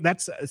way,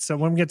 so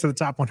when we get to the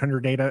top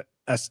 100 data,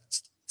 a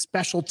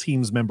special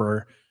teams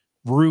member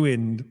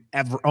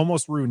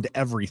almost ruined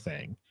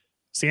everything.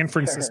 San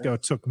Francisco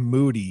took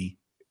Moody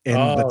in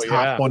the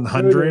top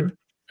 100,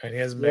 And he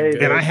hasn't Yeah, been he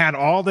good. And I had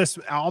all this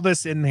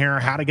in there,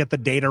 how to get the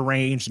data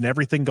range and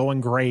everything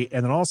going great.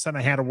 And then all of a sudden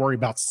I had to worry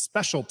about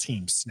special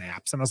team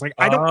snaps. And I was like,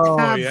 I don't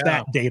have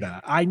that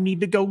data. I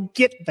need to go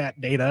get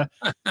that data.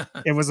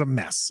 It was a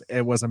mess.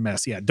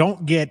 Yeah. Do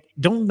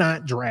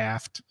not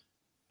draft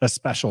a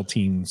special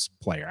teams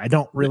player. I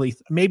don't really,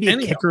 maybe a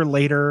kicker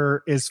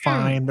later is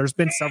fine. There's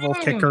been several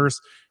kickers.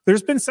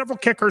 There's been several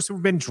kickers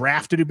who've been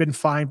drafted who've been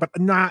fine, but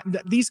not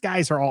these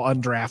guys are all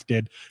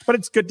undrafted. But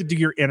it's good to do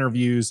your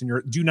interviews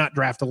and do not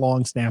draft a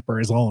long snapper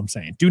is all I'm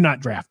saying. Do not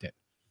draft it.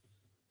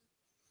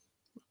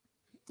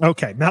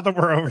 Okay, now that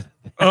we're over,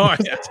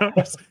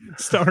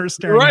 Stoner's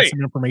staring at some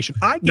information.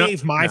 I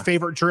gave my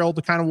favorite drill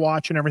to kind of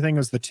watch and everything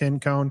was the 10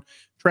 cone.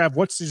 Trav,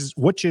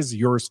 which is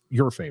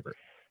your favorite?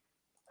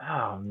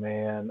 Oh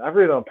man, I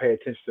really don't pay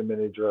attention to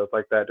many drills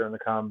like that during the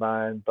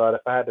combine. But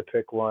if I had to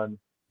pick one,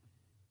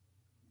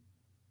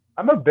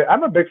 I'm a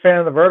big fan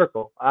of the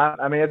vertical.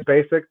 I mean, it's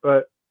basic,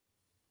 but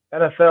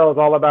NFL is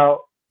all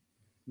about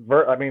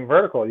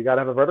vertical. You got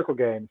to have a vertical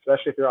game,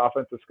 especially if you're an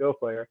offensive skill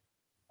player,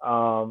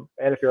 and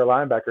if you're a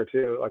linebacker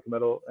too, like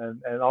middle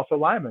and also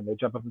linemen. They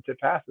jump up and tip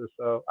passes.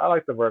 So I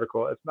like the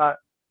vertical. It's not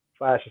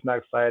flash. It's not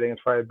exciting.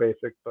 It's probably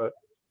basic, but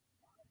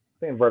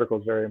I think vertical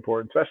is very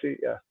important, especially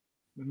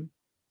Mm-hmm.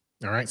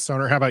 All right,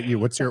 Stoner, how about you?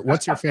 What's your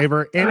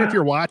favorite? And if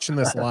you're watching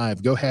this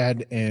live, go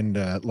ahead and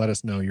let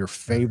us know your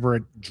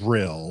favorite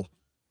drill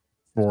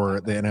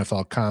for the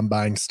NFL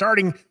Combine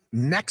starting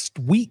next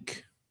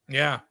week.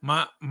 Yeah,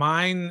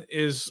 mine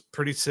is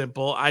pretty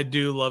simple. I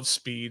do love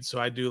speed,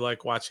 so I do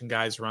like watching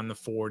guys run the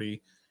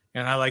 40,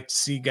 and I like to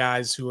see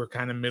guys who are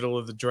kind of middle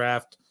of the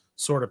draft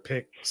sort of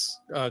picks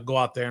go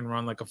out there and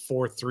run like a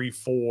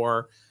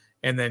 4.34,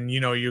 and then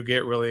you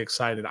get really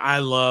excited. I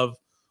love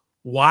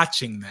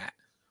watching that.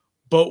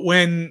 But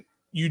when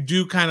you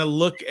do kind of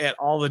look at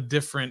all the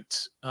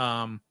different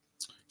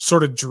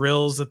sort of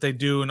drills that they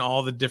do and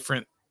all the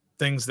different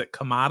things that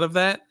come out of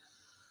that,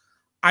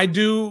 I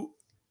do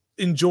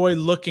enjoy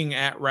looking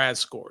at RAS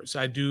scores.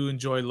 I do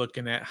enjoy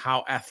looking at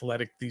how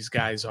athletic these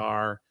guys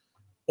are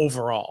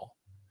overall.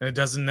 And it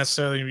doesn't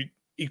necessarily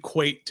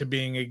equate to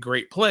being a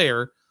great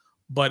player,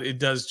 but it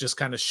does just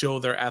kind of show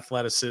their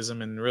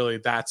athleticism. And really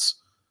that's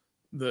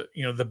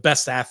the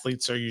best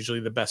athletes are usually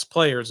the best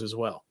players as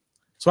well.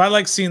 So I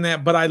like seeing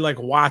that, but I like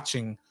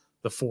watching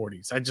the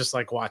 40s. I just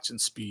like watching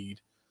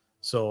speed.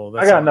 So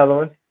that's I got another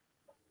one.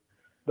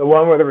 The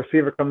one where the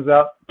receiver comes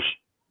out.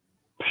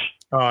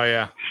 Oh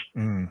yeah,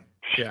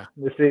 yeah.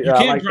 You see, you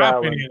can't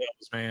drop any of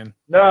those, man.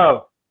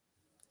 No.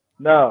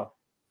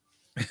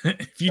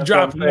 If you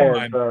drop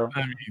one,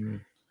 I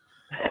mean,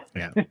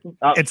 yeah,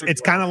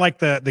 it's kind of like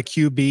the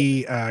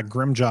QB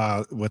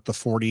Grimjaw with the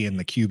 40 and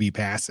the QB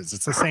passes.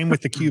 It's the same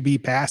with the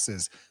QB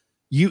passes.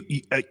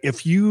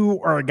 If you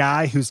are a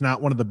guy who's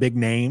not one of the big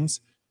names,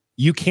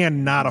 you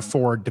cannot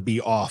afford to be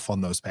off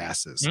on those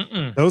passes.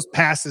 Those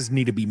passes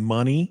need to be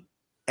money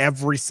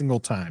every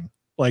single time.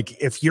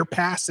 Like if your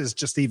pass is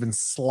just even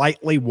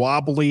slightly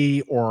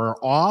wobbly or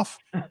off,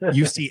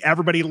 you see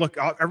everybody's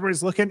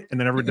looking, and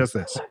then everybody does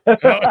this. For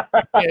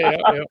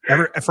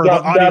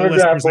the audio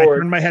listeners, I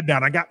turned my head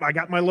down. I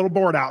got my little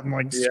board out and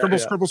like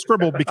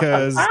scribble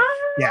because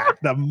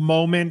the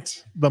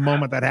moment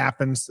that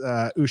happens,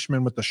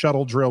 Ushman with the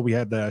shuttle drill, we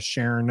had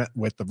Sharon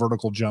with the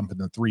vertical jump and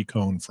the 3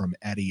 cone from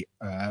Eddie,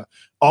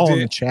 all in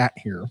the chat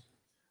here.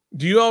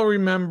 Do you all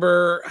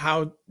remember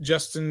how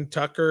Justin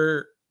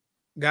Tucker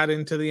got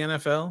into the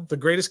NFL? The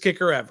greatest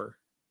kicker ever.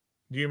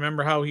 Do you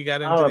remember how he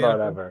got into the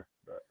NFL? Ever.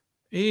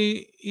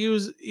 He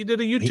did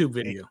a YouTube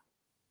video.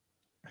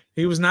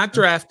 He was not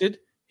drafted.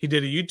 He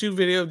did a YouTube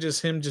video of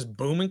just him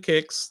booming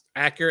kicks,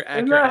 accurate.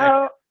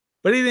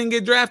 But he didn't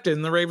get drafted,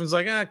 and the Ravens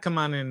like, come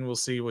on in, we'll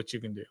see what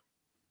you can do.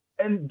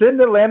 And didn't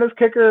Atlanta's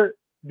kicker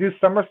do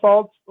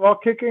somersaults while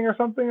kicking or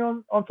something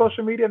on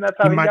social media, and that's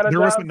how he got a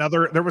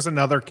job? There was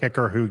another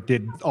kicker who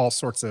did all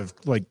sorts of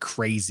like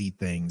crazy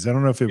things. I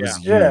don't know if it was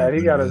he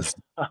got it.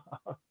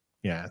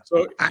 Yeah.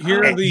 So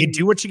you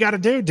do what you got to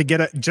do to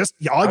get it. Just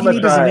all you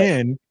need is an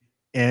in,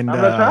 and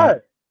I'm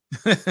gonna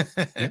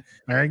try.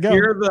 There you go.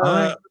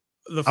 Here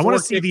I want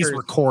to see these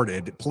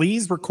recorded.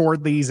 Please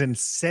record these and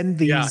send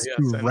these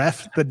to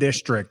Ref the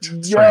District.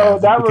 Yo,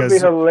 that would be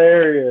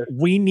hilarious.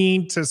 We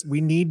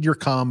need your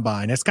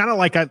combine. It's kind of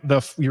like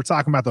you're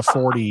talking about the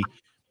 40.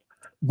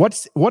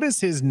 What is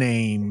his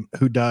name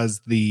who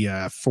does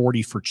the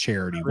 40 for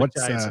charity? Rich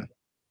Eisen.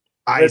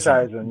 Rich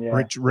Eisen,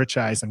 yeah. Rich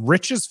Eisen.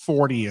 Rich's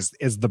 40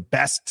 is the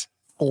best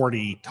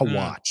 40 to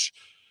watch.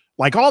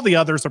 Like all the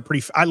others are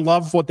pretty. I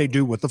love what they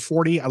do with the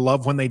 40. I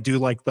love when they do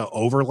like the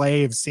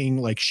overlay of seeing,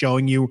 like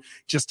showing you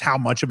just how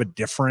much of a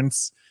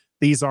difference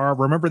these are.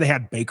 Remember they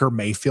had Baker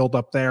Mayfield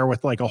up there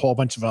with like a whole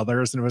bunch of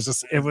others. And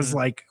it was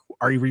like,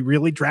 are we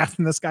really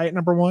drafting this guy at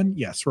number 1?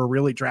 Yes, we're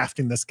really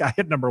drafting this guy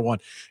at number 1.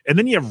 And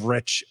then you have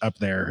Rich up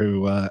there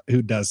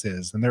who does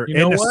his, and they're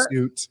in a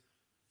suit.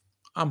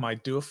 I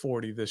might do a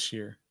 40 this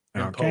year.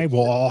 Okay,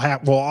 we'll all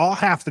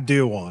have to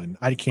do one.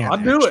 I can't. I'll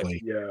do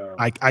it. Yeah.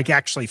 I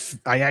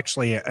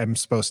actually am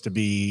supposed to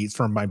be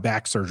from my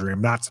back surgery.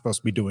 I'm not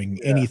supposed to be doing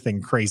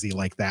anything crazy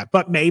like that,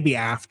 but maybe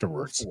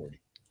afterwards.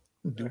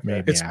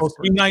 Maybe It's supposed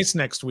to be nice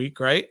next week,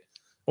 right?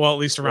 Well, at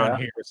least around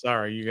here.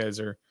 Sorry, you guys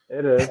are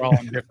It is. all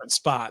in different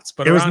spots.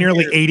 But it was around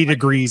nearly here, 80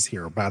 degrees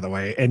here, by the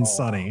way, and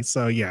sunny.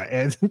 So yeah,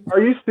 and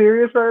Are you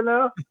serious right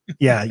now?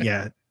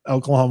 yeah.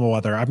 Oklahoma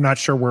weather. I'm not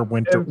sure where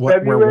winter In where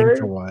February?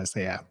 winter was.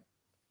 Yeah,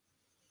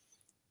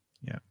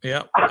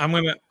 I'm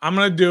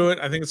gonna do it.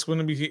 I think it's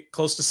gonna be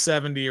close to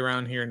 70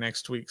 around here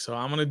next week. So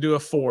I'm gonna do a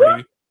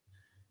 40,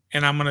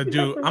 and I'm gonna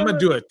do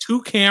a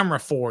 2-camera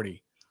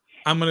 40.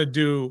 I'm gonna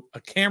do a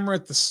camera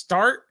at the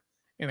start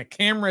and a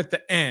camera at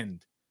the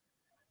end,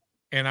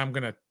 and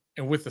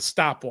with the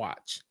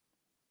stopwatch.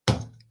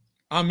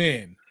 I'm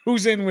in.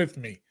 Who's in with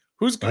me?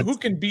 Who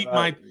can beat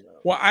my?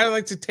 Well, I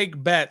like to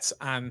take bets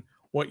on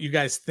what you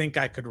guys think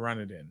I could run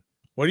it in.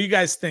 What do you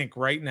guys think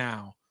right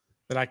now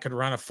that I could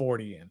run a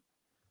 40 in?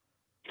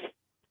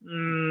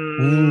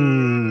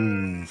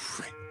 Ooh,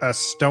 a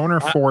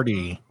stoner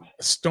 40.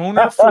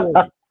 Stoner 40.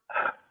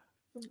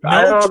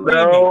 I don't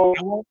know.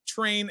 I won't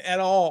train at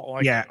all.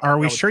 Like, Yeah, are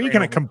we sure you're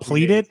going to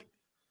complete it?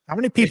 How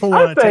many people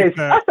I want to take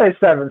say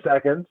 7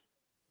 seconds.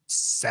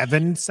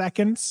 7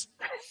 seconds?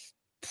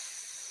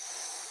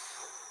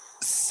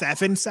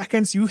 7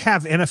 seconds? You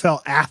have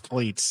NFL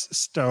athletes,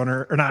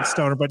 Stoner, or not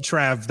Stoner, but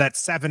Trev, that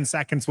 7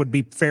 seconds would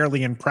be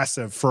fairly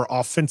impressive for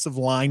offensive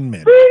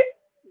linemen.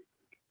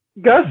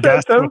 Gus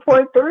said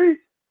 7.3.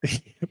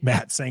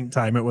 Matt saying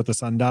time it with the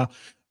sundial.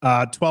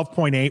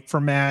 12.8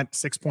 for Matt,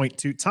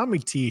 6.2. Tommy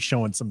T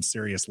showing some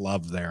serious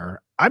love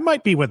there. I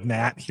might be with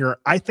Matt here.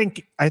 I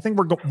think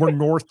we're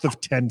north of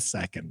 10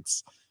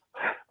 seconds.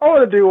 I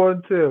want to do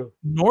one too.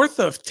 North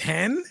of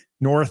 10?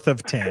 North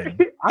of 10.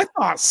 I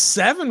thought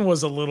 7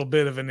 was a little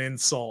bit of an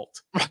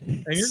insult.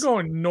 And you're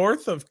going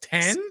north of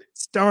 10?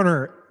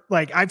 Stoner,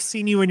 like I've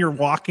seen you in your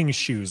walking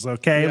shoes,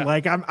 okay? Yeah.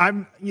 Like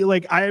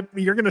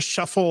you're gonna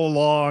shuffle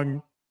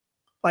along.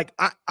 Like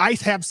I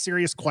have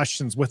serious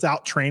questions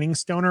without training,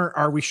 Stoner.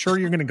 Are we sure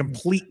you're gonna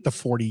complete the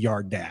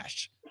 40-yard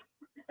dash?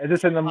 Is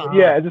this in the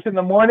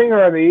morning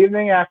or in the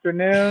evening,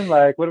 afternoon?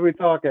 Like, what are we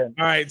talking?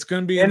 All right, it's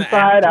gonna be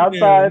inside,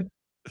 outside.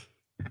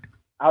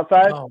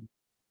 Outside?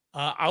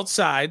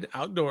 Outside,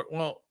 outdoor.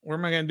 Well, where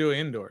am I going to do it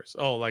indoors?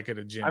 Oh, like at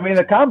a gym. I mean,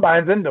 the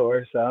combine's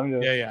indoors, so I'm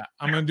just... Yeah.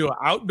 I'm going to do it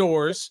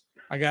outdoors.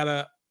 I got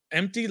a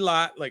empty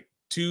lot, like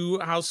 2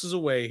 houses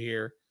away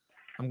here.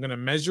 I'm going to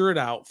measure it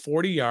out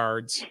 40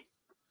 yards,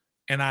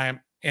 and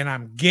I'm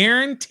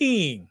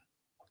guaranteeing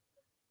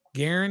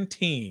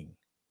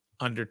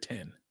under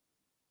 10.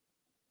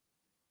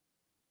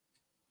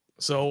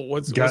 So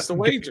what's the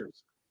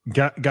wagers?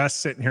 Gus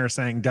sitting here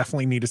saying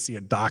definitely need to see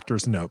a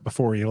doctor's note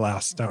before we allow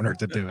Stoner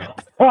to do it.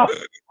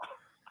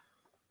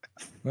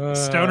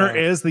 Stoner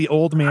is the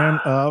old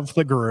man of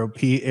the group.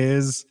 He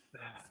is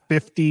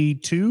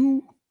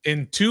 52.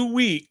 In 2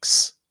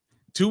 weeks,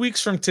 2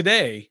 weeks from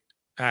today,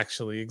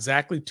 actually,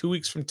 exactly 2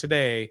 weeks from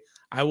today,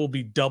 I will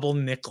be double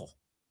nickel.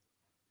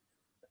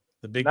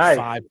 The big nice.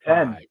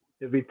 5'5".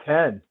 It'll be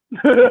 10.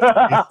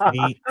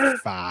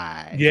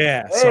 55.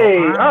 Yeah. Hey,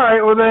 all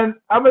right. Well, then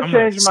I'm going to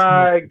change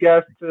my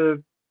guess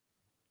to...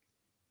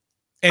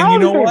 And how you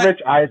know what?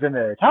 Rich Eisen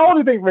is. How old do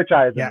you think Rich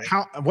Eisen is?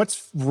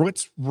 What's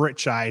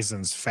Rich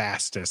Eisen's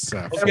fastest?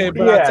 Okay,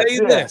 but I'll tell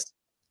you this,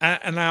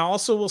 and I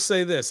also will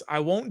say this: I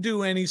won't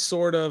do any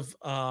sort of,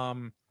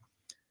 warm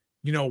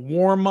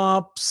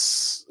up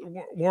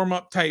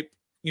type,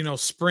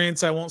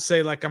 sprints. I won't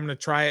say like I'm going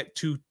to try it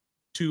two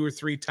or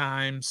 3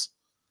 times.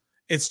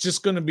 It's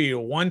just going to be a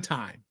one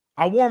time.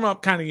 I'll warm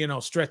up, kind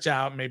of, stretch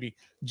out, maybe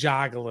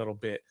jog a little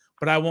bit,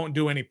 but I won't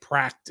do any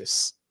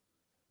practice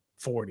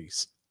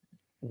 40s.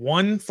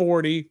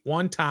 140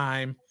 one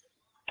time.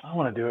 I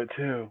want to do it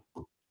too.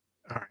 All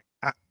right.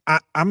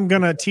 I'm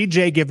gonna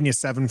TJ giving you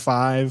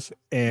 7.5.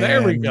 And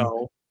there we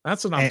go.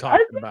 That's what I'm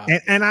talking about.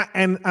 And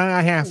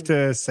I have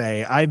to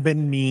say I've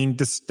been mean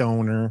to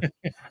Stoner.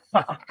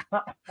 I'll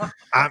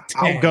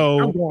go.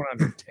 I'm going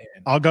under 10.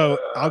 I'll go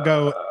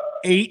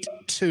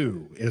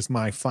 8-2 is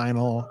my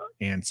final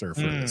answer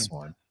for this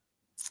one.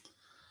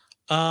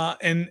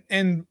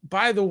 And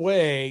by the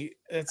way,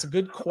 that's a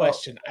good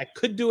question. I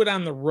could do it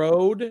on the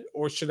road,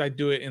 or should I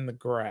do it in the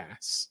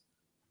grass?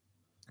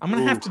 I'm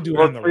gonna have to do it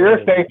on the road. For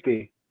your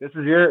safety. This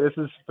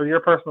is for your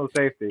personal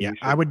safety. Yeah,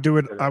 I would do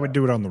it. I would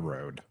do it on the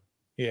road.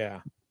 Yeah.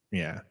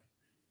 I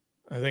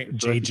think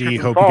JG,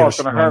 hope you get a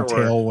strong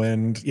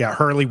tailwind. Yeah,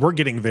 Hurley, we're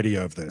getting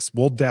video of this.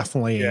 We'll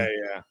definitely. Yeah.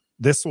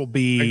 This will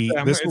be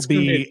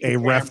a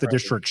Ref the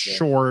District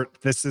short.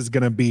 This is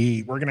going to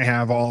be, we're going to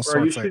have all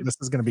sorts of, this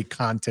is going to be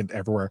content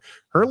everywhere.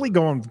 Hurley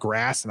going with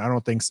grass, and I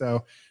don't think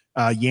so.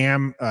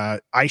 Yam, I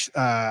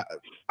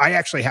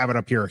actually have it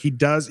up here. He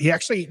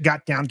actually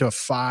got down to a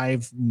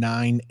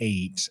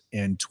 5.98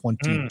 in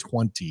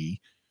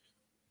 2020.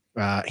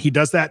 He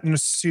does that in a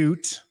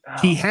suit.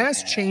 He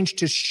has changed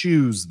his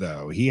shoes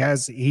though.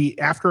 He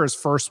after his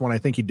first one, I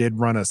think he did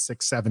run a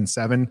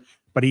 6.77.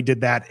 but he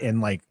did that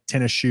in like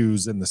tennis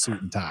shoes and the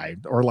suit and tie,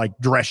 or like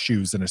dress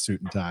shoes and a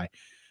suit and tie.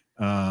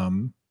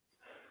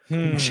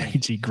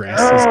 JG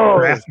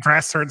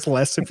grass hurts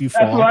less if you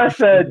fall. That's what I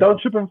said. Don't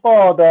trip and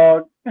fall,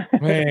 dog.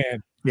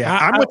 Man. Yeah,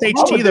 I'm with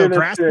HG though.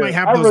 Grass might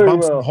have those really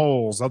bumps and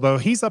holes, although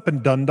he's up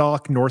in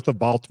Dundalk, north of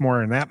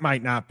Baltimore, and that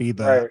might not be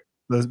the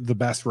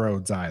best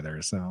roads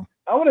either. So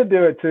I want to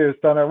do it too,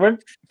 Stunner.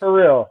 For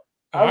real,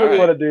 I really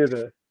want to do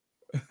this.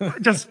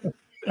 Just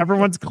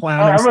everyone's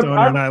clowning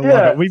Stoner, and I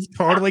love it. We've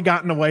totally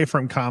gotten away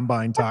from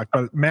combine talk,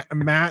 but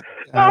Matt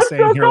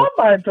saying here,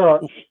 combine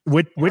talk.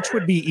 Which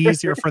would be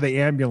easier for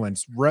the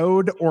ambulance,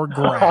 road or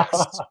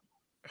grass?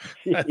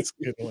 That's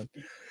a good one.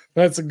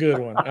 That's a good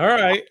one. All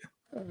right.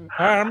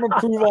 I'm gonna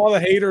prove all the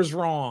haters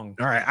wrong.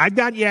 All right, I've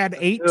got you at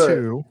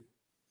 8-2.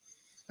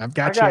 I've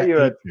got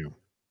you at 8-2.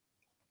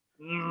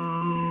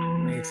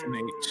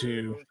 Nathan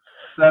 8-2.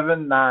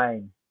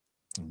 7-9.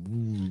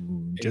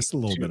 Ooh, just a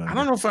little bit. I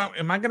don't know if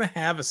am I gonna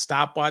have a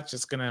stopwatch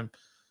that's gonna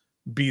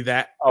be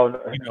that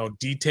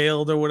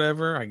detailed or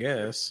whatever. I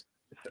guess.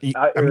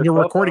 I mean, you're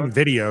recording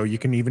video. You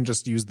can even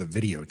just use the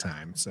video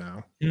time.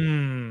 So.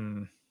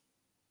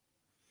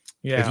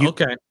 Yeah.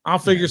 Okay. I'll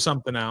figure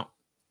something out.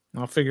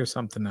 But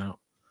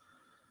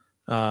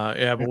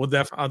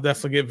I'll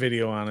definitely get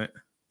video on it.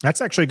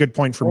 That's actually a good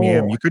point for me.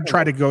 You could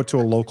try to go to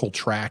a local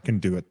track and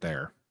do it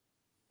there.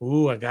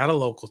 Ooh, I got a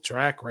local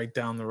track right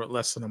down the road,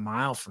 less than a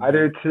mile from I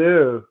do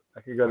too.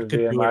 I could go to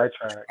VMI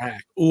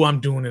track. Ooh, I'm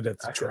doing it at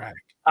the track.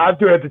 I'll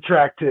do it at the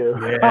track too.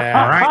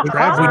 Yeah. All right,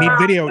 Trev, we need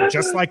video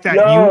just like that.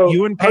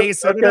 You and Pay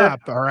set it up.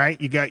 All right.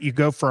 You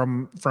go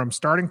from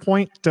starting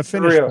point to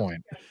finish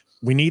point.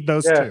 We need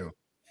those two.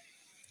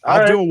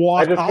 I'll do a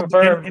walk. I'll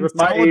in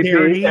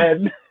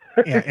solidarity.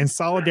 In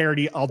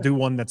solidarity, I'll do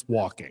one that's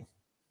walking.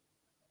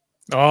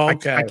 Oh,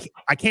 okay.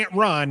 I can't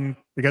run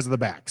because of the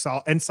back.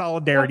 So in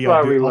solidarity,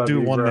 I'll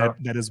do one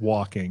that is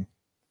walking.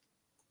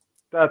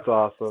 That's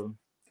awesome.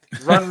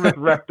 Run with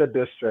Ref the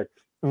District.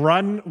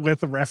 Run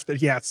with Ref the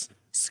yes.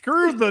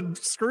 Screw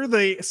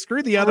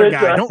the other Rich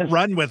guy. Don't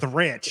run with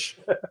Rich.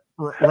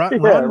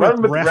 Run with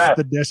Ref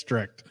the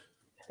District.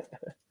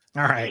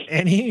 All right.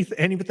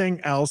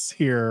 Anything else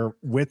here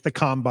with the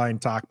combine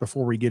talk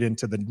before we get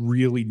into the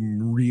really,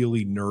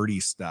 really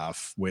nerdy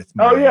stuff with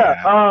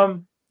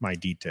my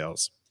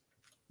details?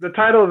 The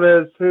title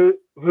is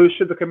who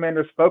should the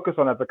Commanders focus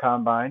on at the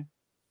combine?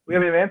 We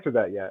haven't even answered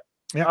that yet.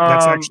 Yeah,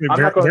 that's actually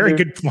a very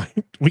good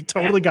point. We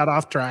totally got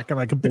off track and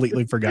I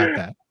completely forgot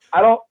that.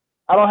 I don't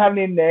have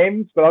any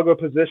names, but I'll go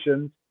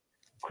positions.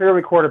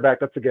 Clearly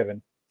quarterback, that's a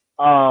given.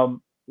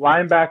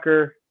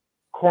 Linebacker,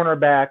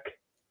 cornerback,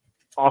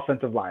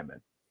 offensive lineman.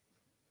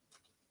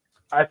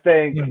 I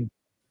think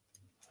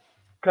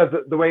because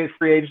the way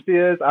free agency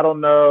is, I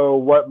don't know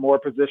what more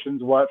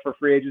positions for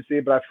free agency,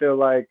 but I feel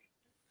like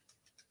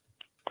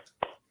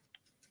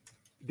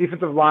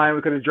defensive line,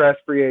 we could address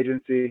free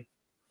agency.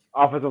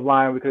 Offensive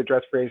line, we could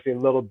address free agency a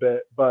little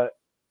bit. But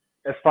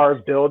as far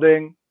as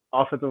building,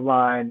 offensive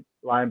line,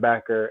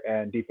 linebacker,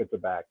 and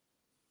defensive back.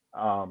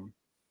 Because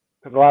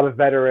a lot of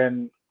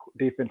veteran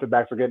defensive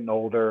backs are getting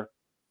older.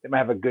 They might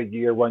have a good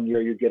year. 1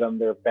 year you get them,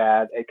 they're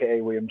bad,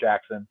 a.k.a. William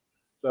Jackson.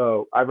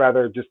 So I'd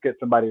rather just get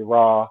somebody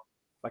raw,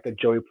 like a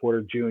Joey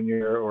Porter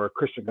Jr. or a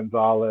Christian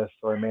Gonzalez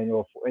or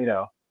Emmanuel,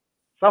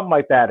 something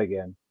like that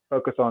again.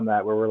 Focus on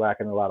that where we're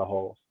lacking a lot of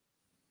holes.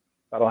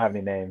 I don't have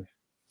any names.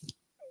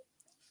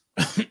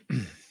 How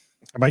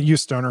about you,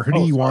 Stoner? Who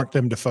do you want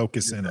them to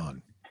focus in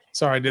on?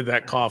 Sorry, I did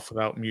that cough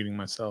without muting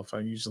myself. I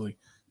usually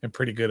am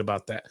pretty good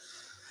about that.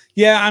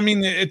 Yeah, I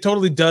mean, it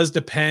totally does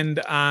depend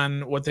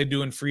on what they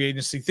do in free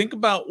agency. Think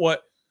about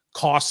what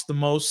costs the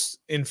most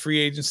in free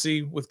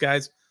agency with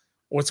guys.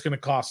 What's going to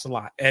cost a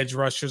lot? Edge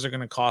rushers are going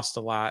to cost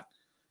a lot.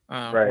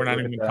 We're not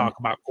even going to talk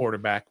about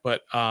quarterback,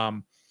 but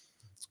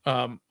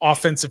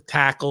offensive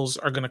tackles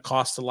are going to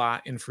cost a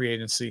lot in free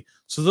agency.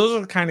 So those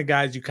are the kind of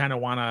guys you kind of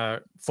want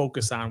to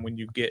focus on when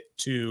you get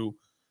to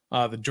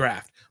the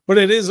draft. But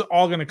it is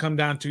all going to come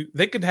down to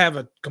they could have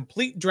a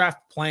complete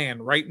draft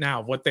plan right now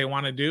of what they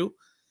want to do.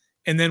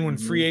 And then when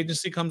free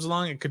agency comes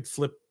along, it could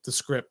flip the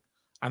script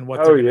on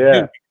what they're going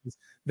to do. Because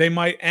they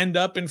might end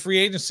up in free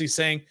agency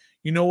saying,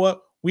 you know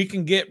what, we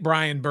can get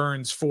Brian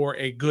Burns for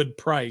a good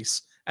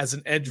price as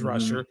an edge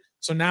rusher.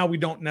 So now we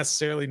don't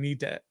necessarily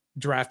need to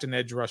draft an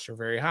edge rusher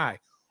very high.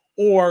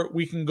 Or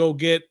we can go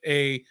get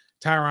a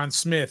Tyron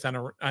Smith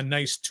on a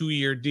nice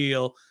 2-year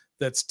deal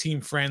that's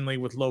team friendly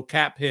with low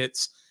cap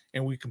hits,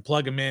 and we can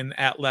plug him in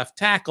at left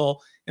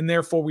tackle. And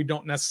therefore we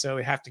don't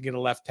necessarily have to get a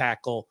left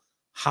tackle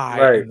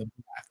high in the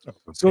draft.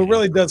 So it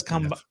really does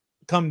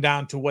come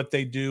down to what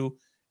they do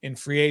in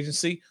free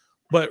agency.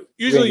 But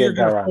usually you're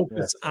going to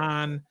focus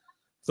on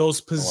those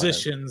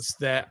positions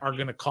that are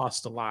going to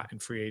cost a lot in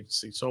free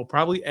agency. So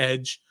probably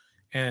edge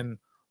and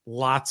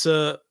lots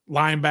of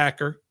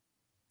linebacker,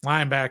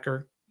 and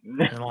linebacker.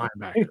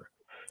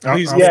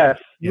 Please, Yes.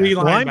 Three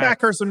linebackers.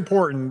 Linebacker's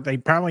important. They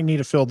probably need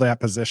to fill that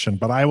position,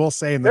 but I will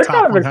say in the They're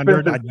top kind of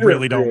 100, I expensive too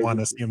really at don't free want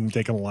to see him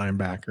taking a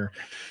linebacker.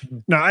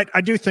 No,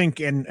 I do think,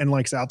 and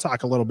like I said, I'll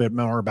talk a little bit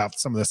more about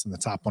some of this in the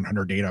top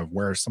 100 data of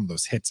where some of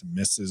those hits and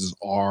misses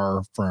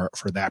are for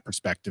that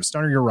perspective.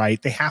 Stoner, you're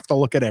right. They have to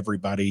look at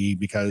everybody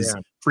because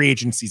free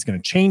agency is going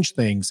to change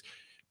things.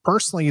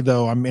 Personally,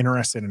 though, I'm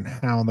interested in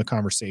how the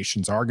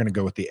conversations are going to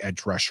go with the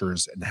edge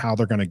rushers and how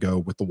they're going to go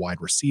with the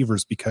wide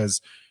receivers, because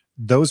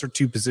those are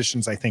two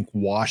positions I think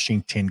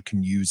Washington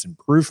can use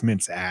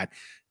improvements at.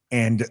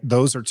 And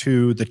those are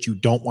two that you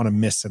don't want to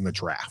miss in the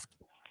draft.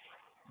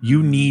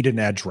 You need an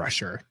edge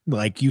rusher.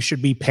 Like, you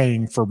should be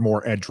paying for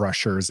more edge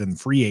rushers in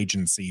free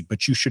agency,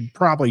 but you should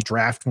probably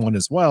draft one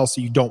as well.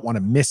 So you don't want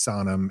to miss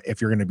on them if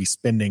you're going to be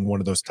spending one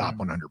of those top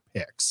 100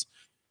 picks.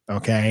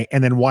 Okay.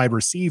 And then wide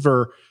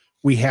receiver,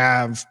 we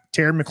have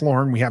Terry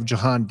McLaurin, we have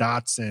Jahan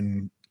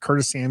Dotson,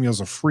 Curtis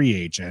Samuel's a free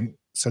agent.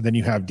 So then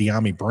you have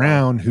De'Ami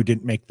Brown, who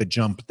didn't make the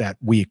jump that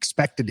we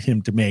expected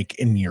him to make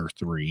in year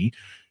 3.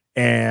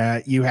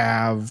 And you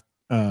have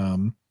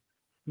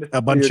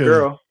a bunch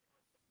of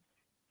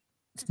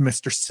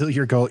Mr. Steal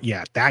Your Goal.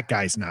 Yeah, that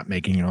guy's not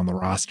making it on the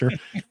roster.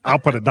 I'll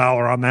put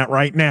 $1 on that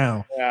right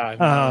now.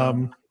 Yeah,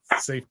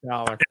 safe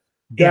dollar.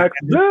 Dax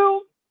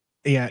Milne.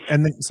 Yeah,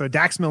 and then, so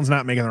Dax Milne's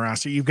not making the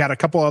roster. You've got a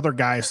couple other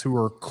guys who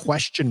are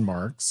question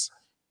marks,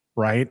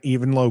 right?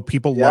 Even though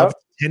people love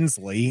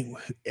Tinsley,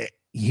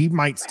 he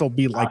might still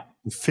be like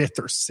the 5th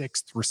or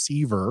 6th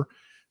receiver.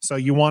 So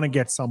you want to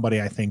get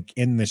somebody, I think,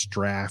 in this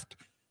draft,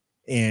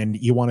 and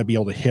you want to be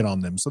able to hit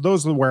on them. So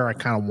those are where I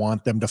kind of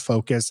want them to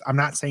focus. I'm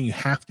not saying you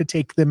have to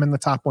take them in the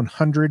top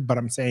 100, but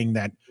I'm saying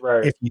that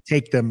if you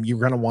take them, you're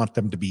going to want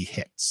them to be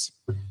hits.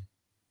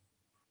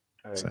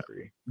 I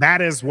agree. That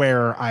is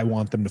where I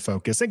want them to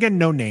focus. Again,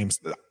 no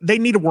names. They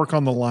need to work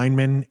on the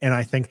linemen, and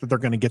I think that they're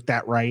going to get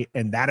that right.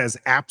 And that is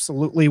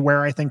absolutely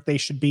where I think they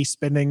should be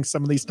spending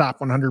some of these top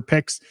 100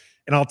 picks.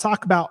 And I'll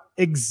talk about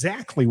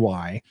exactly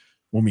why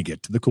when we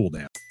get to the cool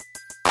down.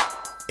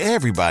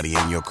 Everybody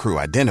in your crew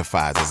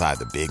identifies as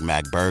either Big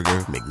Mac Burger,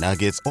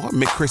 McNuggets, or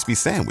McCrispy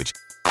Sandwich.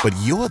 But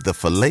you're the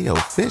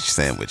Filet-O-Fish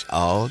Sandwich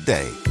all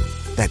day.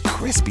 That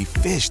crispy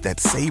fish, that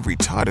savory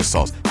tartar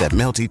sauce, that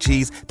melty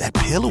cheese, that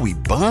pillowy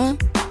bun.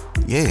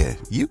 Yeah,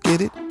 you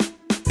get it.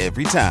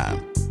 Every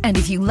time. And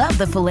if you love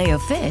the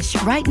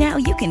Filet-O-Fish, right now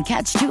you can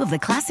catch 2 of the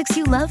classics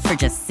you love for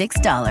just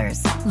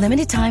 $6.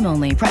 Limited time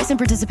only. Price and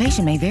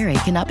participation may vary.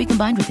 Cannot be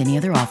combined with any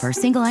other offer.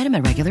 Single item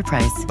at regular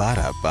price.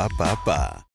 Ba-da-ba-ba-ba.